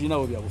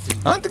tetulinawo byabufuzi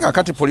anti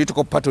kakati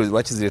political party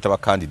lwaki ba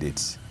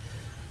candidates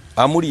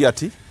amuli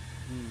ati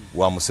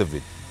wa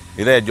Museveni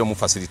era yajja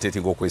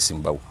omufacilitating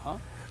okwesimbawo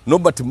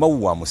Nobert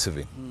Mao wa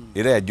Museveni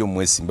era yajja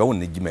omwesimbawo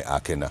nejime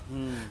akena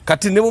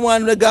kati ne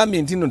mwana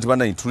negambye nti nno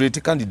ntibana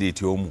tuleete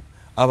candidate omu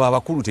aba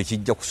abakulu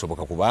tekijja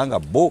kusoboka kubanga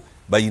bo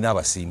bayina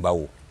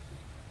abasimbawo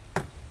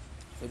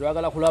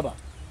twagala kulaba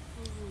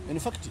in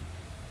fact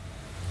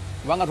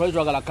kubanga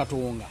twagala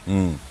Katonga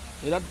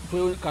era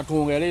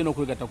Katonga yali ino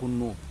kwegatta ku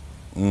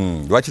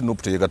Nuupu lwaki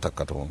Nuupu teyegatta ku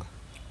Katonga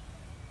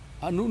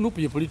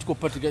Nuupu ye political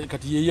party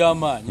kati ye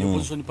y'amaanyi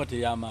opposition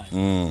party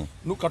y'amaanyi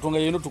Katonga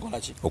yeno tukola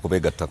ki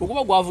okubegattako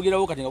okuba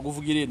gwavugirawo kati nga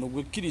guvugire eno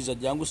gwekkiriza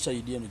jangu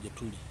sayidi eno gye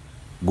tuli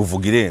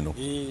guvugire eno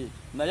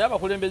naye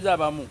abakulembeze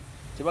abamu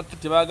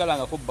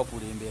tebaagalangako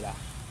bakulembera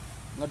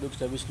nga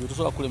Dr. Bisi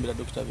tosobola kulembera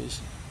Dr.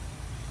 Bisi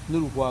ne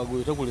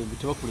Lukwago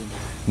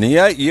tebakulembera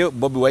naye ye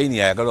Bobi Wine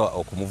yayagala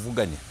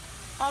okumuvuganya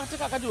ate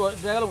kakati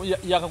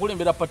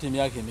yakakulembera pati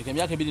emyaka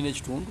 2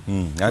 n'ekitundu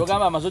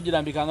yogamba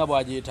amazojirambikanga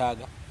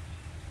bwajeetaaga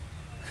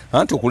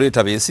anti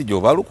okuleeta Besigye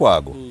oba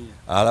Lukwago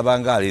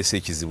alabanga aleese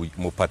ekizibu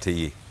mu pate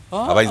ye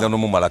abayinza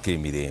n'omumalako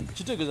emirembe.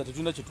 Kitegeeza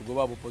tetulina kye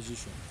tugoba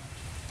opposition.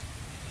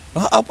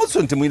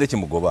 Opposition temuyina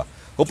kimugoba.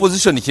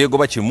 Opposition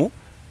kyegoba kimu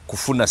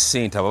kufuna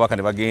ssente ababaka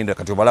ne bagenda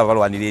kati obalaba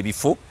balwanira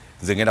ebifo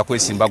nze ngenda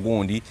kwesimba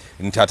gundi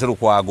nti ate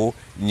Lukwago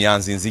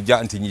Nyanzi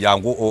nzija nti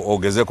nyangu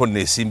ogezeko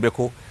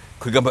nesimbeko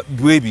kwegamba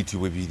bwe biti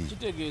bwe biri.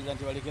 Kitegeeza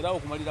nti balekerawo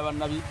okumalira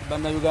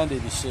bannayuganda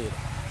ebiseera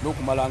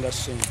n'okumalanga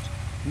ssente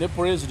ne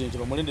president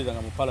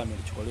bamulenderanga mu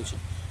parliament kikole ki.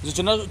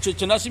 Nze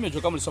kyenasimye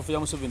kyokka mu lissafu ya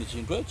Museveni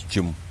kintu eki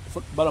kimu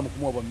balamu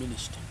kumuwa bwa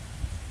minisita.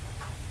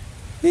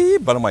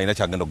 Balamu alina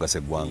kyagenda okugasa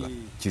eggwanga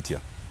kitya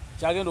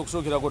kyagenda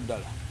okusookerako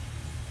ddala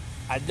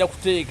ajja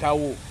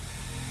kuteekawo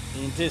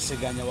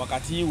enteeseganya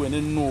wakati we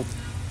ne Nuupu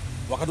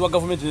wakati wa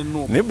gavumenti ne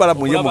Nuupu naye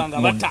Balamu ye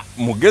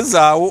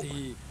mugezaawo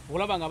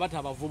okulaba nga bata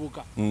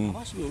abavubuka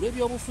abasibe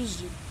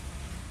olw'ebyobufuzi.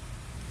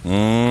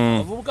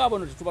 Abavubuka abo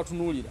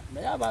tetubatunuulira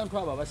naye abantu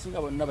abo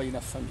abasinga bonna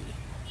balina famire.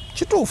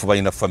 Kituufu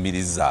balina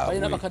famire zaabwe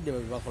balina bakadde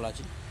babwe bakola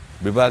ki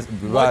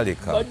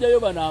bebaleka bajjayo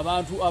bano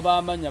abantu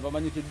abamanya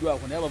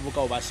bamanyikiddwako naye abavubuka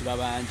abo basiba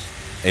bangi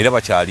era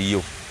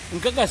bakyaliyo.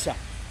 Nkakasa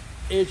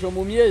ekyo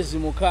mu myezi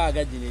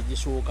 6 gino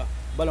egisooka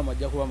Balamu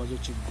ajja kuba amaze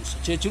okiggusa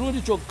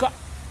kyekirungi kyokka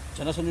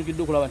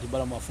kyanasanyukidde okulaba nti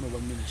Balamu afuna obwa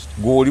minisita.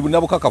 Gw'oli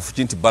nabukakafu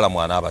ki nti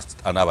Balamu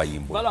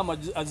anaabayimbula. Balamu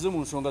azze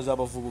mu nsonga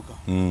z'abavubuka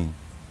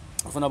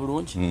afuna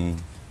bulungi.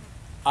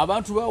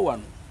 Abantu ba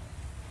wano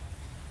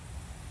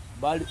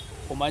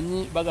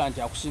omanyi baga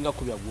nti akusinga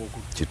kubya gwoku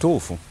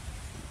kituufu.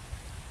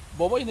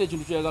 Bw'oba olina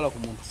ekintu kyoyagala ku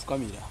muntu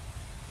fukamira.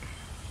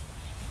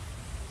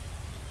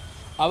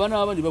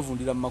 Abaana abandi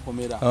bavundira mu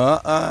makomera.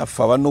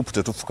 Ffe abanuupu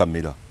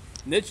tetufukamira.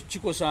 Naye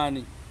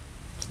kikosaani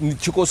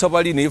kikosa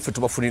bali naye ffe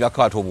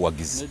tubafunirako ate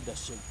obuwagizi.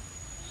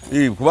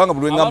 Kubanga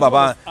buli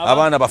wengamba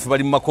abaana baffe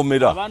bali mu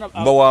makomera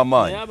mbawa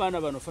amaanyi. Naye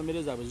abaana bano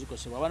famire zaabwe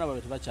zikosebwa abaana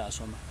baabwe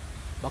tebakyasoma.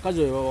 Bakazi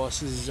bwe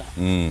babawasizza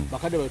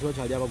bakadde bwe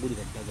tebakyali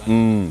abagulira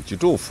ddagala.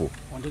 Kituufu.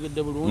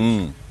 Ontegedde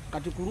bulungi.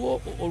 Kati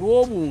ku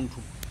olw'obuntu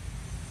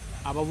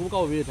abavubuka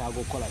bo beetaaga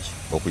okukola ki?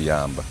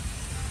 Okuyamba.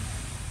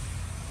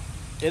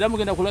 Era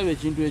mugenda kulaba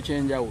ekintu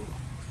ekyenjawulo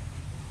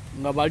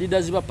nga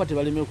balidazi ba pate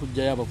baleme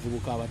okujjayo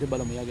abavubuka abo ate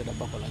Balamu yagenda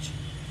bakola ki?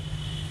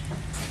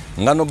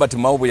 Nga Nobert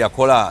Mao bwe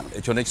yakola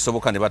ekyo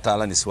nekisoboka ne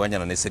bataala ne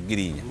Siwanyana ne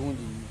Segirinya.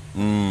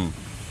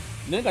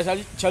 Naye nga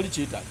kyali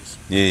kyetaagisa.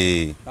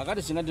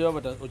 Kakati singa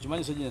tebabata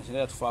okimanyi Segirinya singa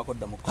yatufaako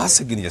dda mu kkola.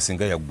 Segirinya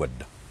singa yaggwa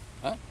dda.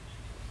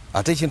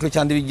 Ate ekintu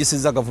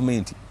ekyandibiggisizza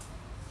gavumenti.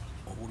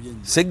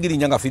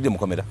 Segirinya nga afiiridde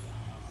mukomera.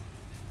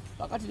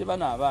 Kakati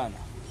tebana abaana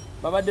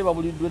babadde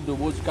babuliddwa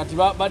eddoboozi kati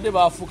badde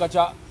baafuuka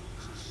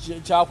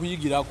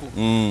kyakuyigirako.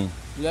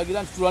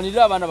 Tulagira nti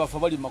tulwanirira abaana baffe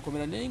bali mu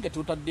makomera naye nga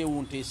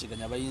tutaddewo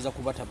nteeseganya bayinza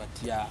kubata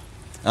batya.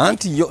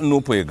 Anti yo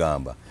Nuupu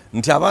egamba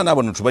nti abaana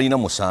abo tubalina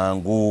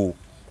musango.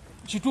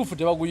 Kituufu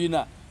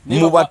tebaguyina.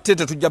 Mubatte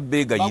tetujja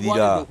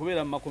beegayirira.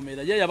 Okubeera mu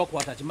makomera ye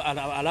yabakwata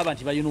alaba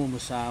nti balina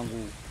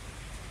omusango.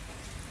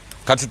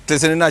 Kati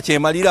tutese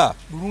nakyemalira.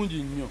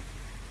 Bulungi nnyo.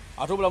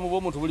 Ate obulamu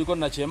bw'omuntu buliko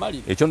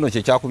nakyemalira. Ekyo nno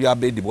kye kyakubya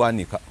Abedi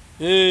Bwanika.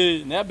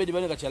 Naye Abedi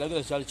Bwanika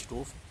kyalagira kyali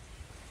kituufu.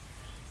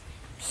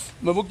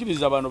 Mwe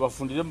mukkiriza abantu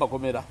bafundire mu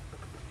makomera.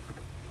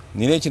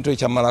 Nina ekintu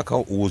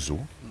ekyamalako Uzu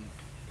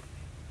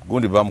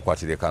gundi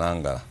bamukwatire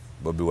Kalangala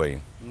Bobi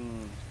Wine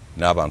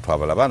n'abantu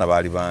abalala abaana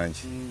baali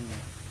bangi.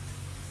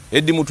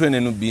 Eddi Mutwene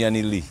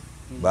Nubiani Lee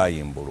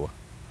bayimbulwa.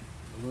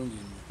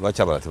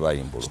 Lwaki abalala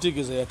tebayimbulwa?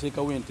 Kitegeeza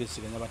yateekawo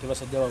enteeseganya bate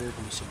basajja baabwe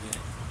ku lusegere.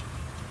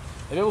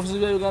 Ebyobufuzi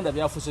bya Uganda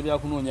byafuuse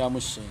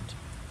byakunoonyaamu ssente.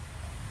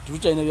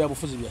 Tetukyalina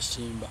byabufuzi bya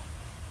Simba.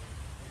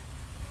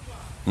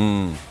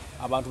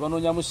 Abantu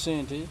banoonyaamu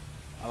ssente,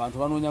 abantu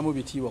banoonyaamu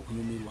bitiibwa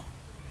kunyumirwa.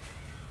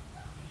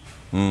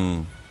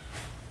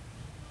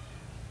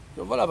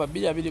 Yobalaba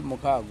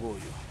 2026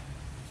 oyo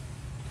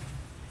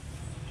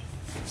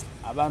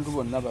abantu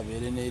bonna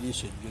babeere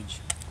n'eriiso ejjogi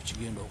ku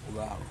kigenda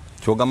okubaawo.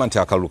 Kyogamba nti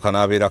akalulu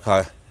kanaabeera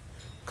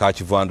ka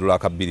kivandula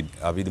aka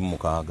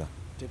 26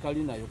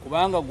 tekali nayo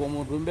kubanga gwe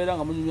omuntu mbeera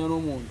nga munyumya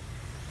n'omuntu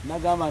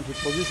nagamba nti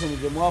position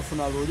gye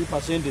mwafuna lwoli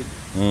percentage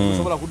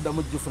osobola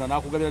kuddamu gifuna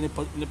n'akugabira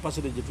ne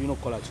percentage gye tulina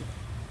okukola ki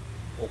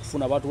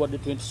okufuna abantu wadde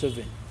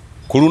 27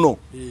 ku luno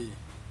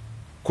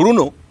ku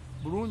luno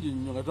bulungi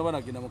nnyo nga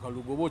tubana genda mu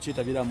kalugo oba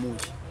okyetabira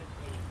mungi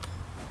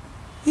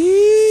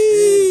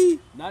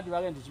nati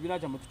bagenda nti kibiina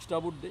kyammwe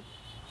tukitabudde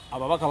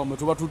ababaka bamwe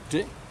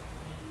tubatutte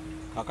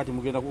kakati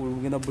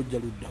mugenda bujja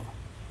luddawa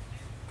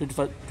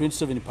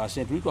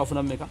 27% tuli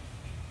twafuna mmeka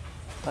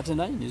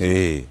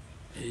 39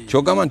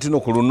 kyogamba nti no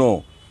ku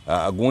luno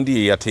gundi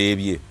ye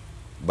yateebye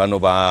bano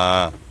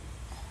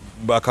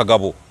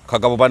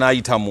kagabo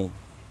banaayitamu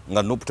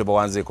nga Nuupu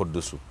tebawanzeeko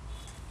ddusu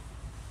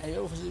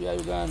ebyobufuzi bya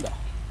Uganda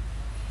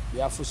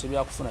byafuuse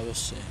byakufunayo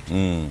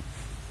ssente.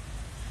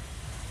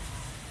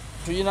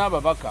 Tulina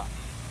ababaka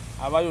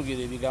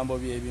abayogera ebigambo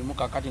byebimu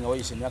kakati nga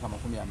wayise emyaka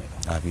 20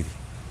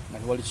 nga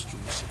tewali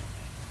kikyuse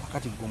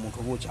kakati gwe omuntu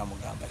oba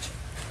okyamugamba ki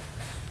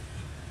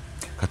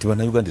kati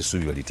bannayuganda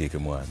essuubi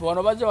baliteekemu ani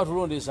wano bajja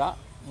batulondesa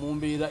mu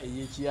mbeera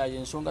ey'ekiyaye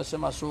ensonga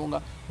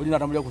semasonga olina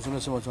atambulira ku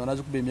nsonga semasonga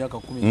nazikuba emyaka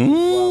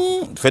 10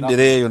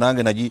 Federe eyo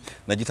nange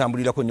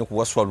nagitambulirako nnyo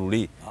kuwaswa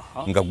lule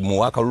nga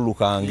muwaka lulu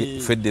kange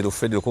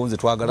Federe konze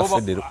twagala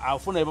Federe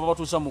afuna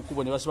ebabatuusa mu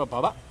kkubo ne basiba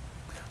baba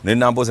ne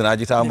Namboze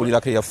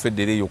nagitambulirako eya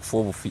Federe eyo okufa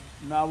obufi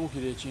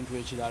n'abuukira ekintu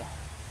ekirala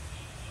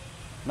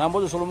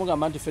Namboze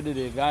solomugamba nti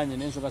Federe eganye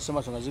n'ensonga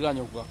Ssemasonga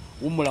ziganye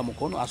okuwummula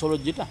mukono asobola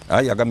ogita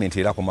ayi agambye nti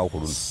era akomawo ku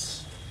luno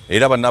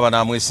era bannaba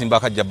namwesimba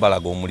akajja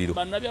balaga omuliro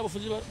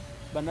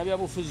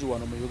bannabyabufuzi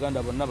wano mu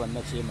Uganda bonna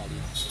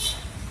bannakyemalira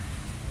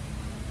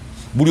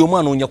buli omu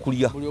anoonya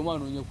kulya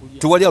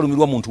tewali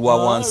alumirwa muntu wa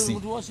wansi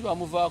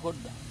bamuvaako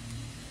dda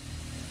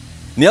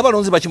naye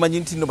abalonzi bakimanyi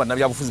nti nno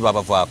bannabyabufuzi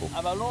babavaako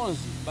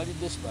abalonzi bali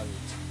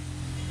desperate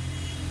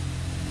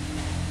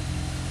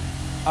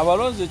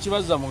abalonzi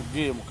ekibazza mu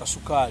geemu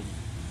kasukaali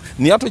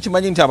naye ate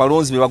okimanyi nti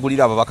abalonzi be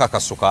bagulira ababaka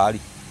kasukaali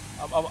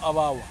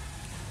abawa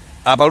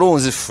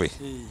abalonzi ffe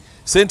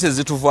sente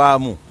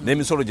zituvaamu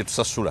n'emisolo gye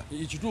tusasula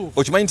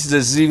okimanyi nti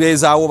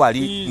zezibeezaawo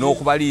bali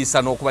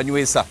n'okubaliisa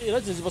n'okubanywesa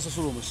era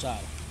tezibasasula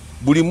omusaala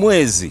buli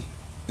mwezi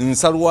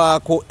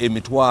nsalwako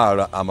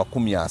emitwalo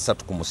 30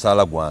 ku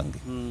musaala gwange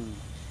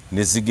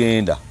ne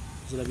zigenda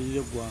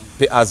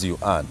pay as you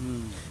earn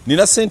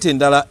nina sente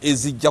endala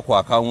ezijja ku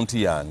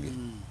akawunti yange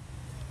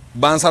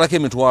bansalako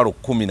emitwalo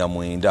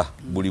 19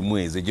 buli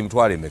mwezi egyo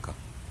emitwalo emeka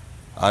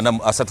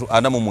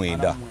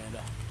 49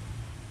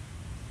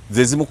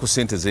 zezimu ku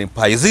sente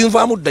z'empaayo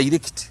zinvaamu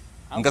direct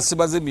nga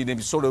sibaze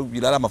ebisolo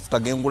birala amafuta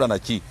g'engula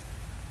naki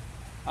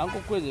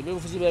ankokweze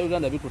ebyobufuzi bya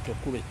Uganda bikutte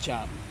ekkuba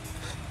ekyamu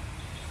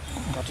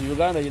kati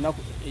Uganda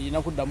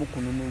erina kuddamu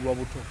kununulwa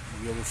buto mu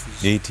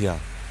byobufuzi etya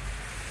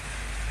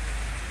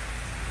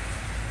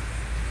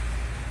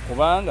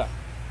kubanga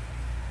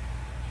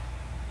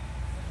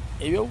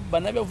ebyo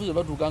bannabyabufuzi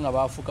batuuka nga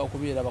baafuuka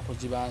okubeera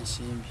abakozi ba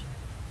nsimbi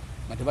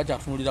nga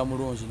tebakyatunulira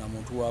mulonzi na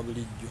muntu wa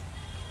bulijjo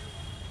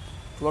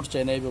tuba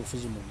tukyalinayo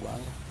ebyobufuzi mu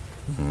ggwanga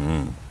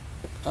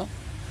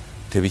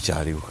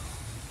tebikyaliwo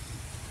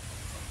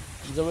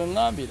nze bwe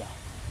ŋŋambira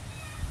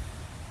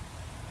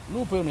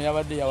Lukwe eno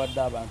yawadde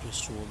abantu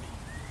essuubi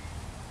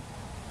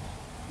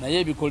naye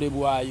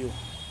ebikolebwayo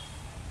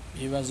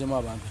bibazemu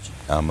abantu ki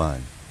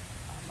amaanyi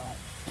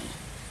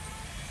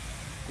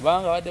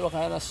kubanga abadde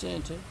bakana na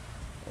ssente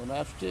ono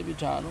yatutte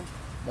 5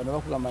 bano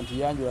bakugamba nti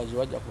yanjula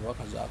ziwajja ku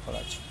baka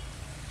zakolaki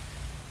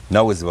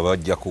nawe ziba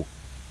bajjaku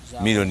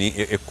milioni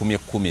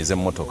 10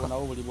 ez'emmotoka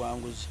nawo buli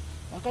bwanguzi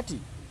akati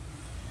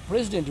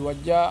president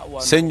wajja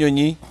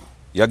Ssenyonyi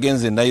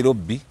yagenze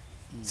Nairobi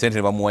sente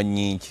ne bamuwa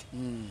nnyingi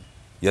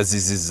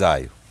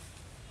yazizizaayo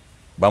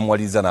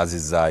bamuwaliza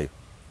n'azizaayo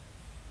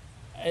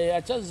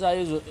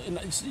akyazaayo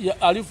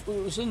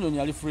Ssenyonyi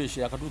ali fresh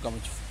yakatuuka mu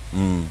kifo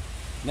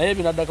naye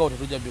binaddakawo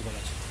tetujja bikola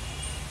ki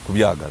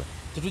kubyagala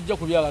tetujja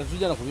kubyagala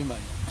tetujja na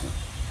kubimanya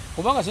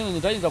kubanga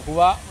Ssenyonyi tayinza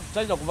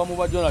kuva mu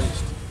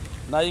bajournalist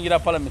nayingira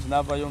parliament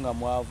n'avayo nga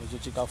mwavu ekyo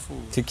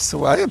kikafuuwa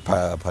tekisobaye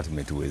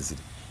apartment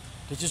weziri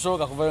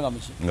tekisoboka kuvayo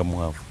nga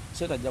mwavu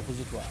sente ajja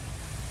kuzitwala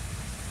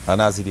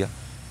anaazirya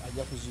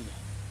ajja kuzirya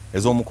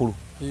ez'omukulu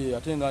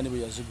ate nga ni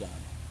bwe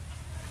yazigaana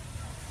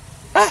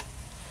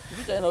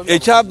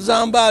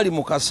ekyabuzambaali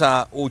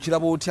Mukasa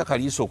okiraba otya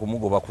Kaliisa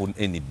okumugoba ku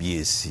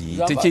NBS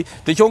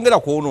tekyongera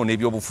kwonoona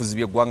ebyobufuzi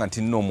by'eggwanga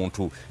nti nno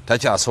omuntu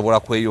takyasobola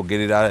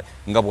kweyogerera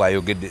nga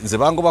bw'ayogedde nze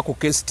bangoba ku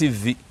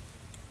KSTV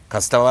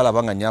kasita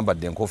balaba nga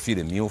nyambadde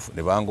enkofiira emyufu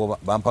ne bangoba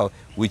bampa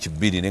wiiki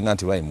 2 nenga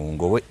nti bayi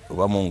mungobe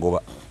oba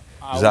mungoba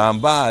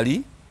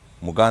Zambaali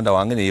muganda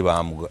wange naye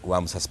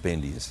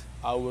bamususpendinze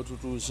awo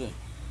wetutuuse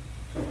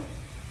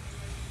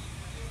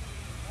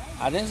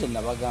ate nze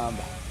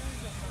nabagamba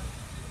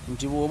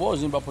nti bw'oba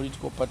ozimba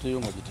political party yo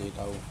nga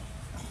giteekawo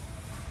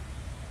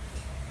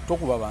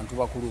tokuba bantu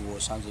bakulu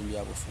b'osanze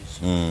ebyabufuzi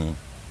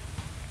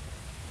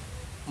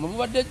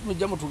mubadde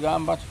mujja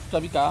mutugamba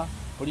tutabika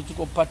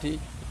political party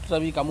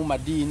tutabika mu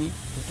madiini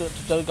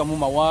tutabika mu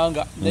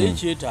mawanga naye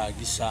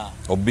kyetaagisa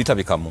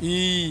obitabikamu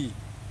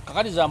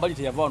kakati Zambaali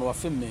teyava wano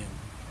waffe Mmengo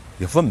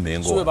yafa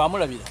Mmengo so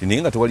baamulabira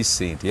naye nga tewali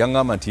ssente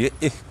yaŋŋamba nti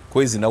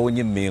kwezi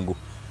nawonye Mmengo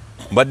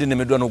mbadde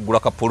nemeddwa n'okugula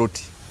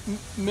kapoloti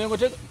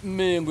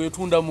Mmengo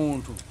etunda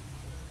muntu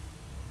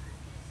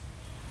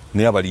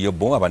naye abaliyo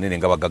bo abanene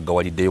nga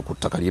bagaggawaliddeyo ku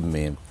ttaka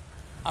ly'Emmengo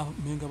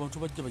Mmengo abantu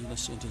bajja balina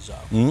ssente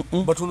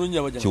zaabwe batono nnyo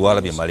abajja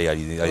Kiwalabye Male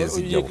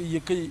yazijjawo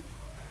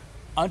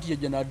anti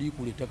yajja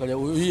n'adiikula ettaka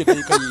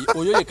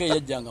oyo yekka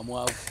yajjanga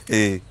mwavu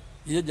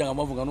yajjanga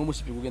mwavu nga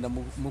n'omusipi gugenda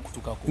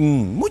mukutukako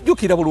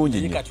mujjukira bulungi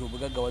nnyo kati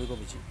obugagga waliko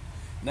buki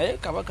naye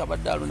Kabaka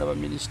badde alonda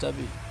baminisita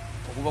be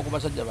okuva ku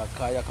basajja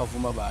bakkaaya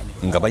Kavuma baani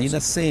nga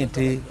balina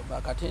ssente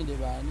bakatende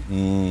baani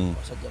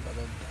basajja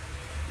bagagga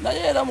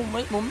naye era mu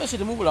mmese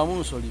temubulamu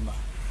Nsolima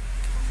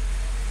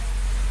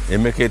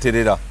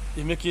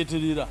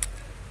emekeeterera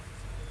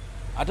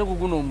ate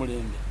kuguno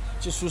omulembe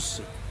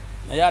kisusse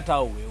naye ate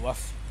awo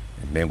wewaffe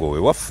Emmengo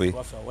wewaffe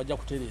wajja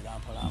kutereera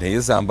mpala naye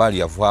Zambaali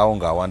yavaawo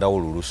ng'awandawo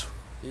olulusu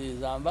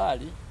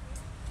Zambaali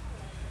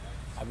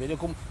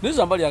abeereko naye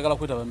Zambaali yagala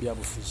kwetaba mu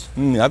byabufuzi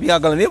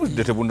abyagala naye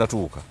budde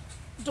tebunnatuuka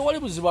tewali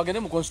buzibu agende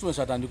mu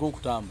constituency atandika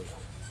okutambula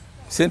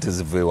sente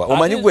zivewa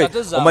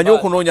omanyi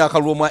okunoonya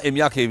akalulu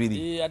emyaka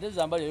 2 ate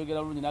Zambali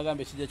yayogera lungi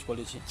n'agamba ekijja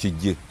kikole ki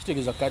kijje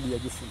kitegeeza kadi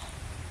yagifuna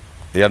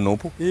eya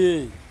Nuupu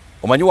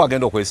omanyi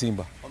wagenda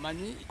okwesimba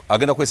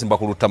agenda kwesimba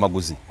ku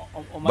Lutamaguzi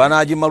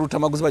banagima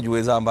Lutamaguzi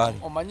bagiweza Mbali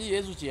omanyi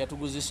Yezu kye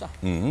yatuguzisa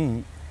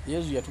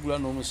Yezu yatugula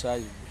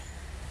n'omusaayi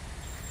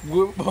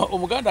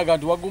omuganda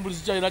ganti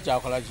wagumbulizi kyalina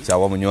kyakola ki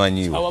kyawa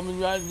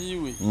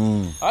munywanyiwe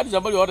ati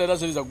Zambali wata era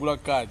seriza gula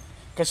kadi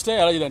kasita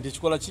yalayira nti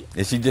ekikola ki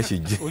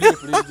ekijje oli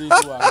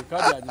president wa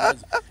kadi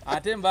anyazi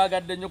ate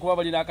mbagadde nnyo kuba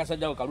balina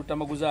akasajja ka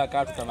Lutamaguzi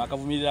akatutama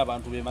akavumirira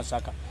abantu be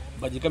Masaka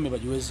bagikame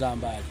bagiweza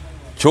Mbali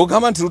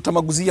kyogamba nti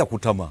Lutamaguzi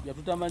yakutama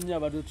nnyo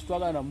abantu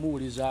tutwagala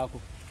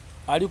muwulizaako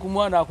ali ku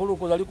mwana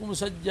akolokoza ali ku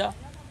musajja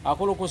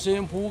akolokosa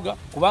empuuga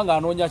kubanga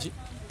anoonya ki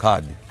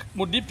kadi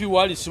mu DP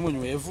wali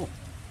simunywevu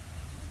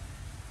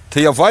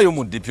teyavaayo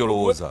mu DP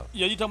olowooza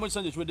yayitamu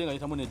ekisanja ekiwedde nga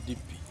yayitamu ne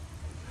DP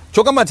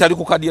kyogamba nti ali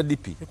ku kadi ya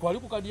DP ali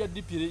ku kadi ya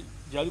DP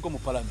gyaliko mu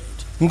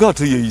palamenti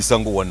ng'ate yeeyisa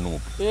ng'owa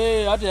Nuupu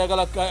ate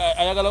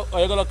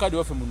ayagala kadi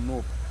waffe mu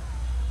Nuupu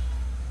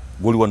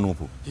guli wa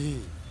Nuupu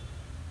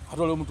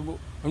ate oli omuntu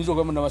oyinza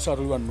ogamba Namasaka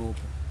toli wa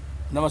Nuupu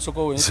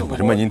Namasoko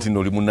balimanyi nti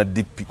noli muna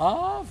DP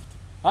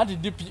anti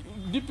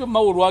DP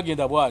mawo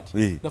lwagenda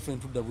bwati naffe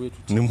ntudda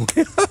bwetuti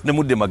ne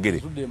mudde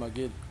Magere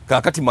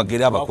kakati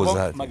Magere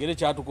abakoza Magere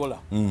kyatukola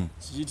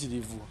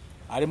kiyitirivu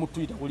ali mu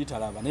Twitter kuli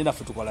talaba naye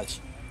naffe tukola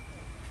ki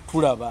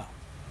tulaba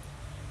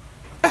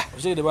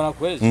okitegedde bwana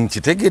kwezi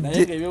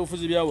kitegedde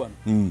ebyobufuzi bya wano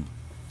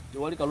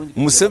tewali kalungi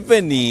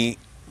Museveni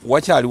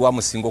wakyaliwo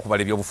amusinga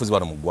okubala ebyobufuzi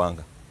wano mu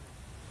ggwanga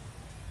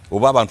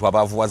oba abantu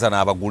abavuwaza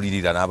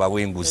n'abagulirira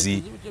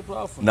n'abawenguzi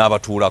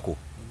n'abatuulako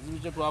ekizibu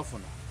kye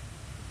twafuna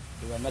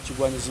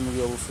ebannakigwanyizi mu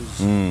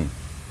byobufuzi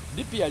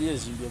DP yali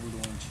ezimbye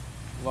bulungi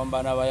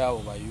kubamba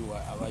n'abayaawo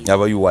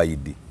aba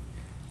UID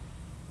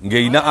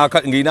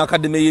ng'erina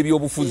akademe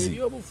y'ebyobufuzi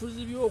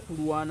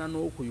by'okulwana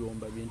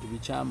n'okuyomba bintu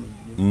bikyamu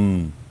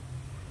nnyo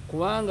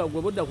kubanga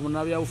gwe budda ku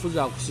munnabyabufuzi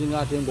akusinga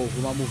ate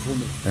ng'ovuma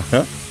muvume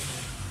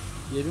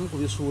yebimu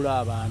kubisuula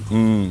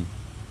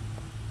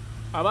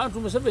abantu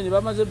Museveni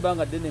bamaze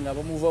ebbanga ddene nga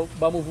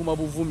bamuvuma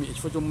buvumi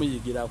ekifo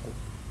ky'omuyigirako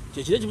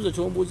kyekiri ekibuzo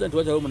ky'ombuuza nti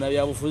wakyaliwo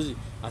munnabyabufuzi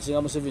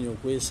asinga Museveni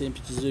okwesa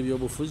empikizo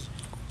ebyobufuzi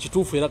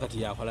kituufu era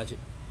kati yakola ki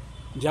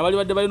nti abali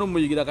badde balina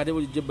omuyigira kati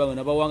bulijjo ebbanga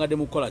nabawangadde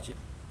mu kukola ki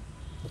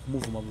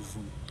okumuvuma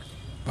buvumi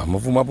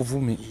bamuvuma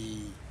buvumi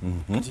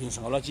kati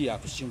ensonga lwaki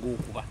yatusinga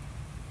okuba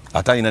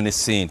ate alina ne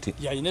ssente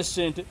yalina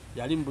essente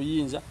yali mu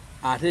buyinza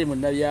ate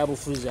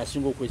munnabyabufuzi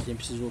asinga okwesa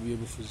empisizo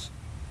by'obufuzi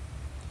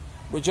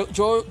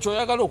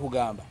kyoyagala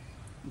okugamba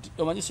nti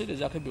omanyi sente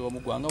zakebbewa mu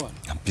ggwanga wano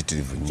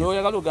mpitirivu nnyo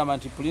kyoyagala okugamba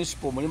nti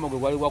principal omulimu gwe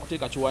gwali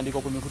gwakuteeka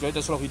kiwandiiko ku mikutu yali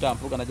tasobola kuyita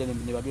mpulugana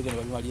ne babyoge ne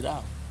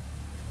babimaliraawo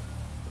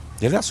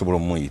yali asobola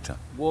omuyita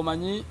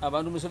bw'omanyi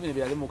abantu Museveni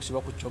be yalema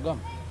okusiba ku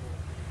kyogamu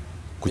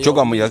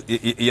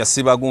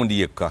yasiba gundi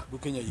yekka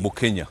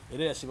Bukenya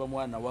era yasiba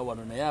mwana wa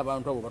wano naye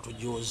abantu abo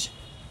batujooze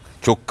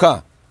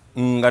kyokka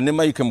nga ne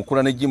Mike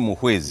Mukula ne Jim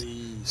Muhwezi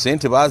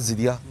sente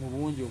baazirya mu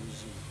bungi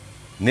obuzibu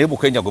naye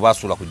Bukenya gwe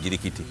baasuula ku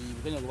jirikiti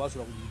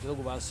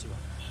gwe basiba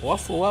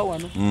owaffe owa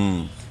wano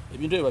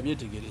ebintu ebyo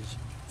babyetegereze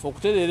fe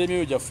okutereera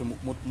emyoyo gyaffe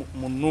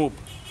mu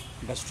Nuupu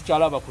nga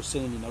situkyalaba ku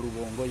Seneni na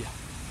Lubongoya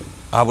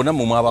abo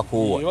nammwe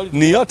mwabakoowa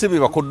naye ate be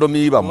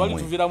bakoddomi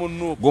bammwe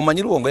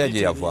gwomanyi Lubongoya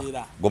gye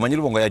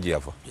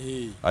yava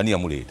ani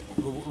yamuleeta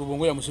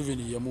Lubongoya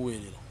Museveni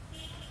yamuweerera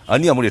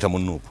ani yamuleeta mu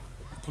Nuupu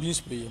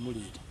principal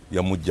yamuleeta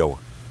yamugjawa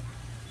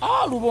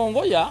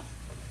Lubongoya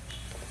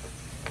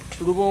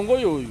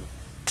oyo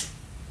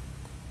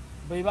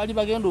bwe bali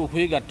bagenda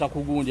okwegatta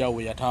ku gundi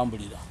awo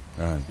yatambulira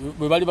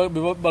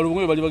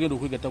Lubongoya bali bagenda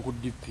okwegatta ku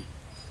DP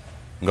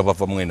nga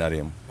bava mu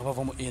NRM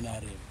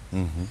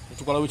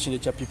tukolawo ekinde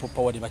kya people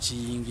power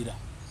bakiyingira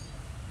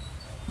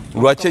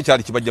lwaki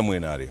ekyali kibajja mu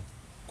NRM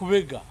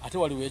kubega ate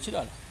waliwo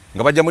ekirala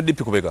nga bajja mu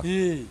DP kubega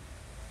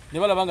ne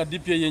balaba nga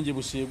DP eyenje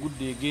buse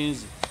egudde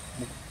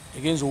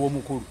egenze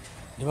ow'omukulu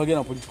ne bagenda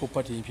mu political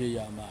party empya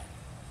ey'amaanyi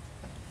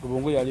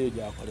Lubongoya yaliyo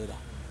gyakolera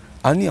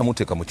ani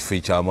yamuteeka mu kifo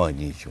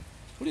eky'amaanyi ekyo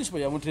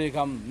principal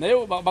yamuteekamu naye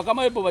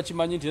bakama bo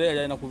bakimanyi nti era yali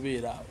alina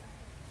kubeera awo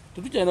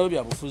tetukyalinayo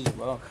byabufuzi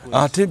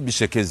ate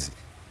Bishekezi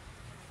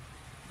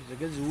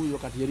wuyo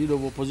kati yali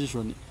of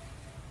opposition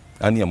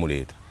ani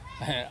yamuleeta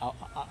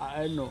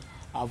no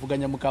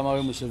avuganya mukama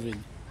we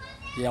Museveni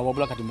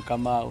yawabula kati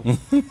mukama we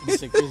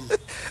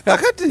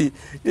kakati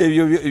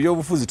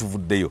ebyobufuzi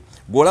tuvuddeyo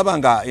gwolaba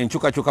nga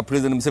enkyukakyuka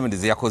President Museveni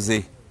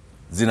zeyakoze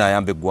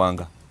zinayamba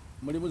eggwanga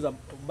mulimuza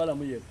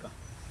balamu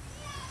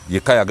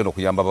yekka yagenda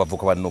okuyamba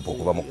abavuka ba Nuupu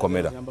okuba mu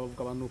kkomera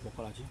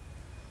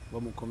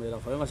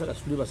Masaka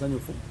tuli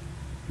basanyufu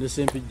ne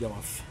Ssempijja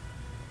waffe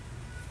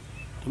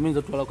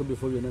tuminza twalako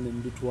bifo byonna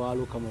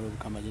nebitwalo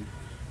kamajini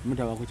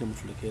mutabako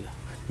kyemutulekera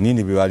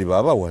nini bwe bali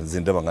babawa nze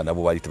ndaba nga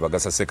nabo bali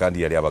tebagasa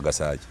sekandi yali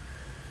abagasaki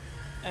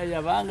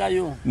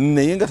yabangayo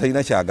naye nga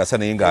talina kyagasa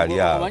naye ng'ali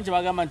awo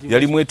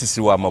yali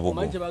mwetisi wa mabugo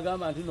omanyi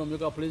bagamba nti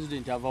omumyuka wa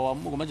president ava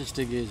wamu omanyi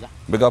kitegeeza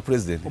mbega wa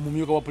president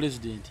omumyuka wa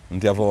president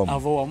nti ava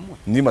wamu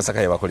ni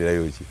Masaka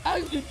yabakolerayo ki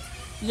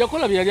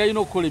yakola bye yali alina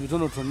okukola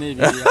ebitonotono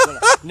ebyo yakola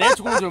naye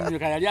kikulu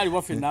kyomumyuka yali ali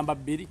waffe namba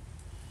 2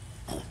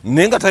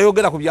 naye nga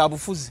tayogera ku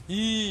byabufuzi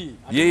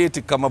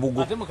yeyeetikka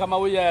mabugo ate mukama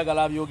we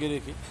yayagala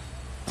abyogereke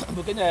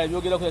bukenya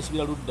yabyogerako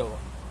yasibira luddawa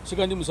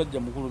sikandi musajja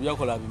mukulu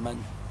byakola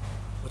abimanyi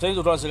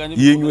otayinza otwala sikandi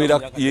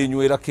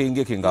yenywera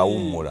kengeke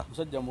ng'awummula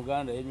musajja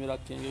muganda yenywera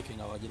kengeke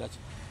nga wagira ki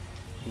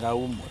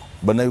ng'awummula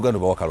bannayuganda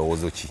bawa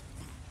kalowoozo ki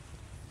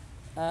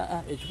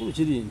ekikulu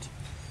kiri nti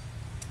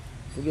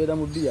tugenda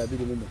mu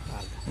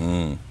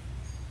 2026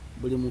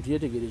 buli muntu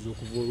yetegereza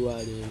okuva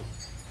olwaleero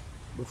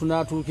bwe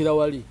tunaatuukira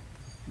wali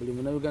buli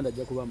munnayuganda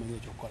ajja kuba amanyi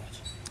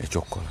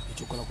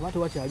ekyokukola kuba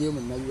tewakyaliyo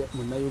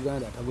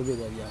munnayuganda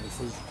atagoberera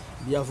byabufuzi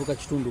byafuuka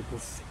kitundu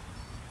kuffe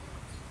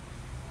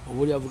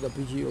oba oli avuga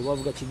piki oba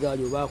avuga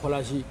kigaali oba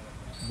akola ki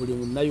buli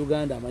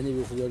munnayuganda amanyi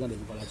ebyobufuzi bya Uganda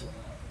bikola ki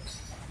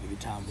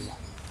ebitambula.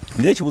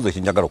 Naye ekibuuzo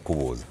kyenjagala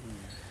okubuuza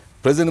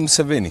President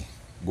Museveni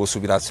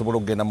g'osuubira asobola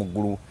okugenda mu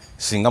ggulu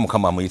singa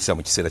mukama amuyitira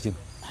mu kiseera kino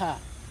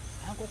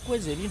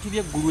okweza ebintu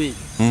byeggulu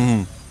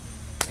ebyo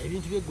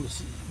ebintu byeggulu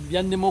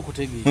byannema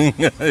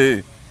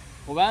okutegeera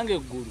obanga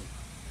eggulu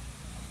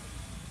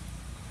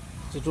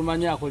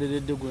tetumanyi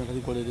akoleredde eggulu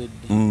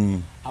natalikoleredde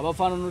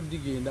abafaanana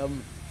odigendamu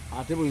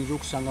ate buyinza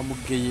okusanga mu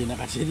geyeena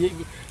kati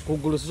ku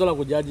ggulu sisobola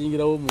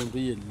kujajingirawo omuntu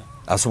yenna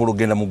asobola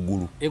okugenda mu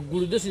ggulu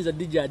eggulu lyo siyinza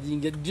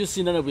dijajingira lyo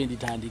sina na bwe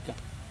nditandika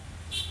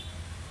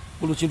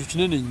ggulu kintu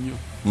kinene nnyo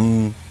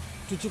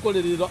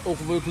tukikolerera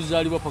okuva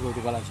wetuzaalibwa paka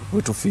wetukalaki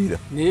wetufiira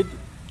naye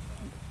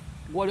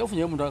wali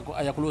ofunyeyo omuntu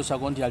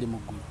ayakuloosako nti ali mu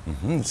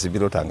ggulu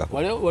sibirotangako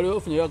wali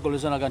ofunyeyo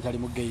agolosanaga nti ali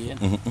mu geyeena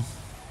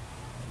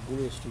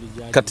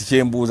kati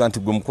kyembuuza nti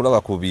gwe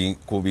mukulaba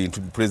ku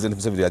bintu President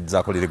Museveni yazza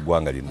akolera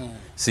eggwanga lino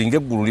singa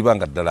eggulu liba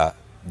nga ddala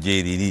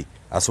gyeriri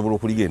asobola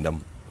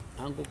okuligendamu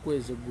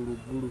ankokweza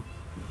eggulu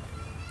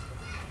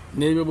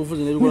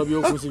n'ebyobufuzi n'ebikola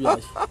by'okunsi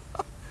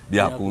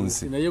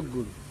byakunsi naye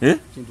eggulu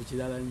kintu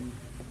kirala nnyo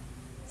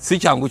si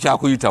kyangu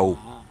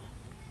kyakuyitawo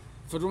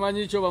ffe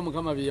tumanyi kyo oba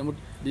mukama bye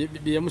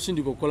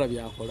yamusindika okukola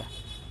byakola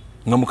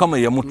nga mukama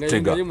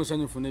yamutega nga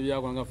musanyufu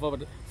n'ebyakola nga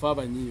fe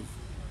abanyiivu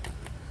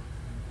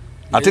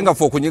ate nga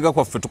ffe okunyiga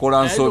kwaffe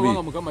tukola nsobi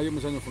mukama ye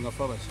musanyufu nga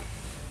fe abaki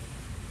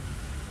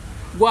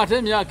gwe ate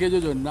emyaka egyo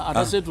gyonna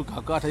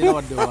ataseetukako atalina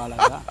wadde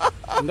waalaga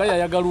nga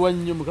yayagalwa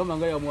nnyo mukama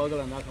nga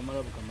yamwagala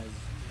n'akamala bukamazi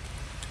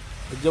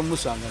ajja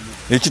mumusanga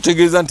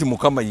ekitegeeza nti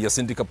mukama ye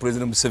yasindika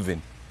President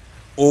Museveni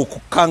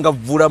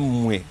okukangavvula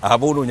mmwe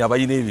aboonoonya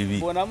abalina ebibi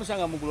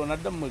bw'onaamusanga mu ggulu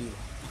onadda mu muliro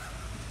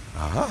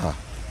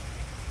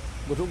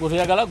gwe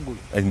toyagala ggulu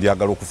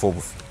ndyagala okufa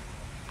obufi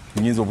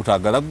nyinza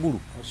obutaagala ggulu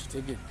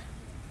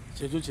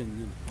kyekyo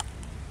kyennyini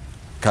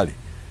kale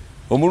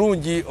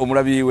omulungi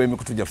omulabi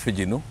w'emikutu gyaffe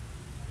gino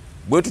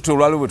bwe tutyo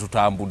olwaliwo bwe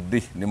tutambudde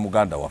ne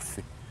muganda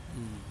waffe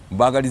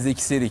mbaagaliza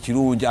ekiseera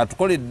ekirungi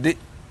atukoledde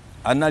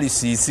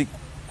analysis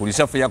ku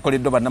lisaffe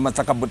yakoleddwa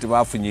bannamasaka bo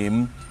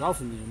tebaafunyeemu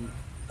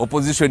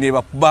opposition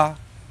ebakuba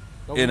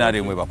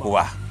NRM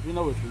ebakuba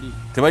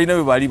tebalina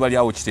bwe bali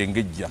awo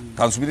kitengejja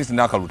kansubire ti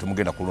n'akalulu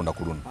temugenda kulonda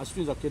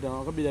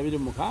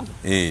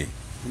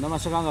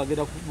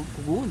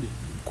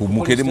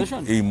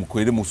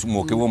mukwere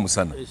mwokewa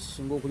omusana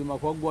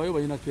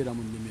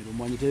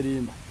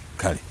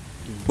kale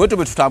bwe tutyo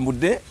bwe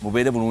tutambudde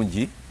mubeere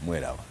bulungi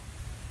mweraba.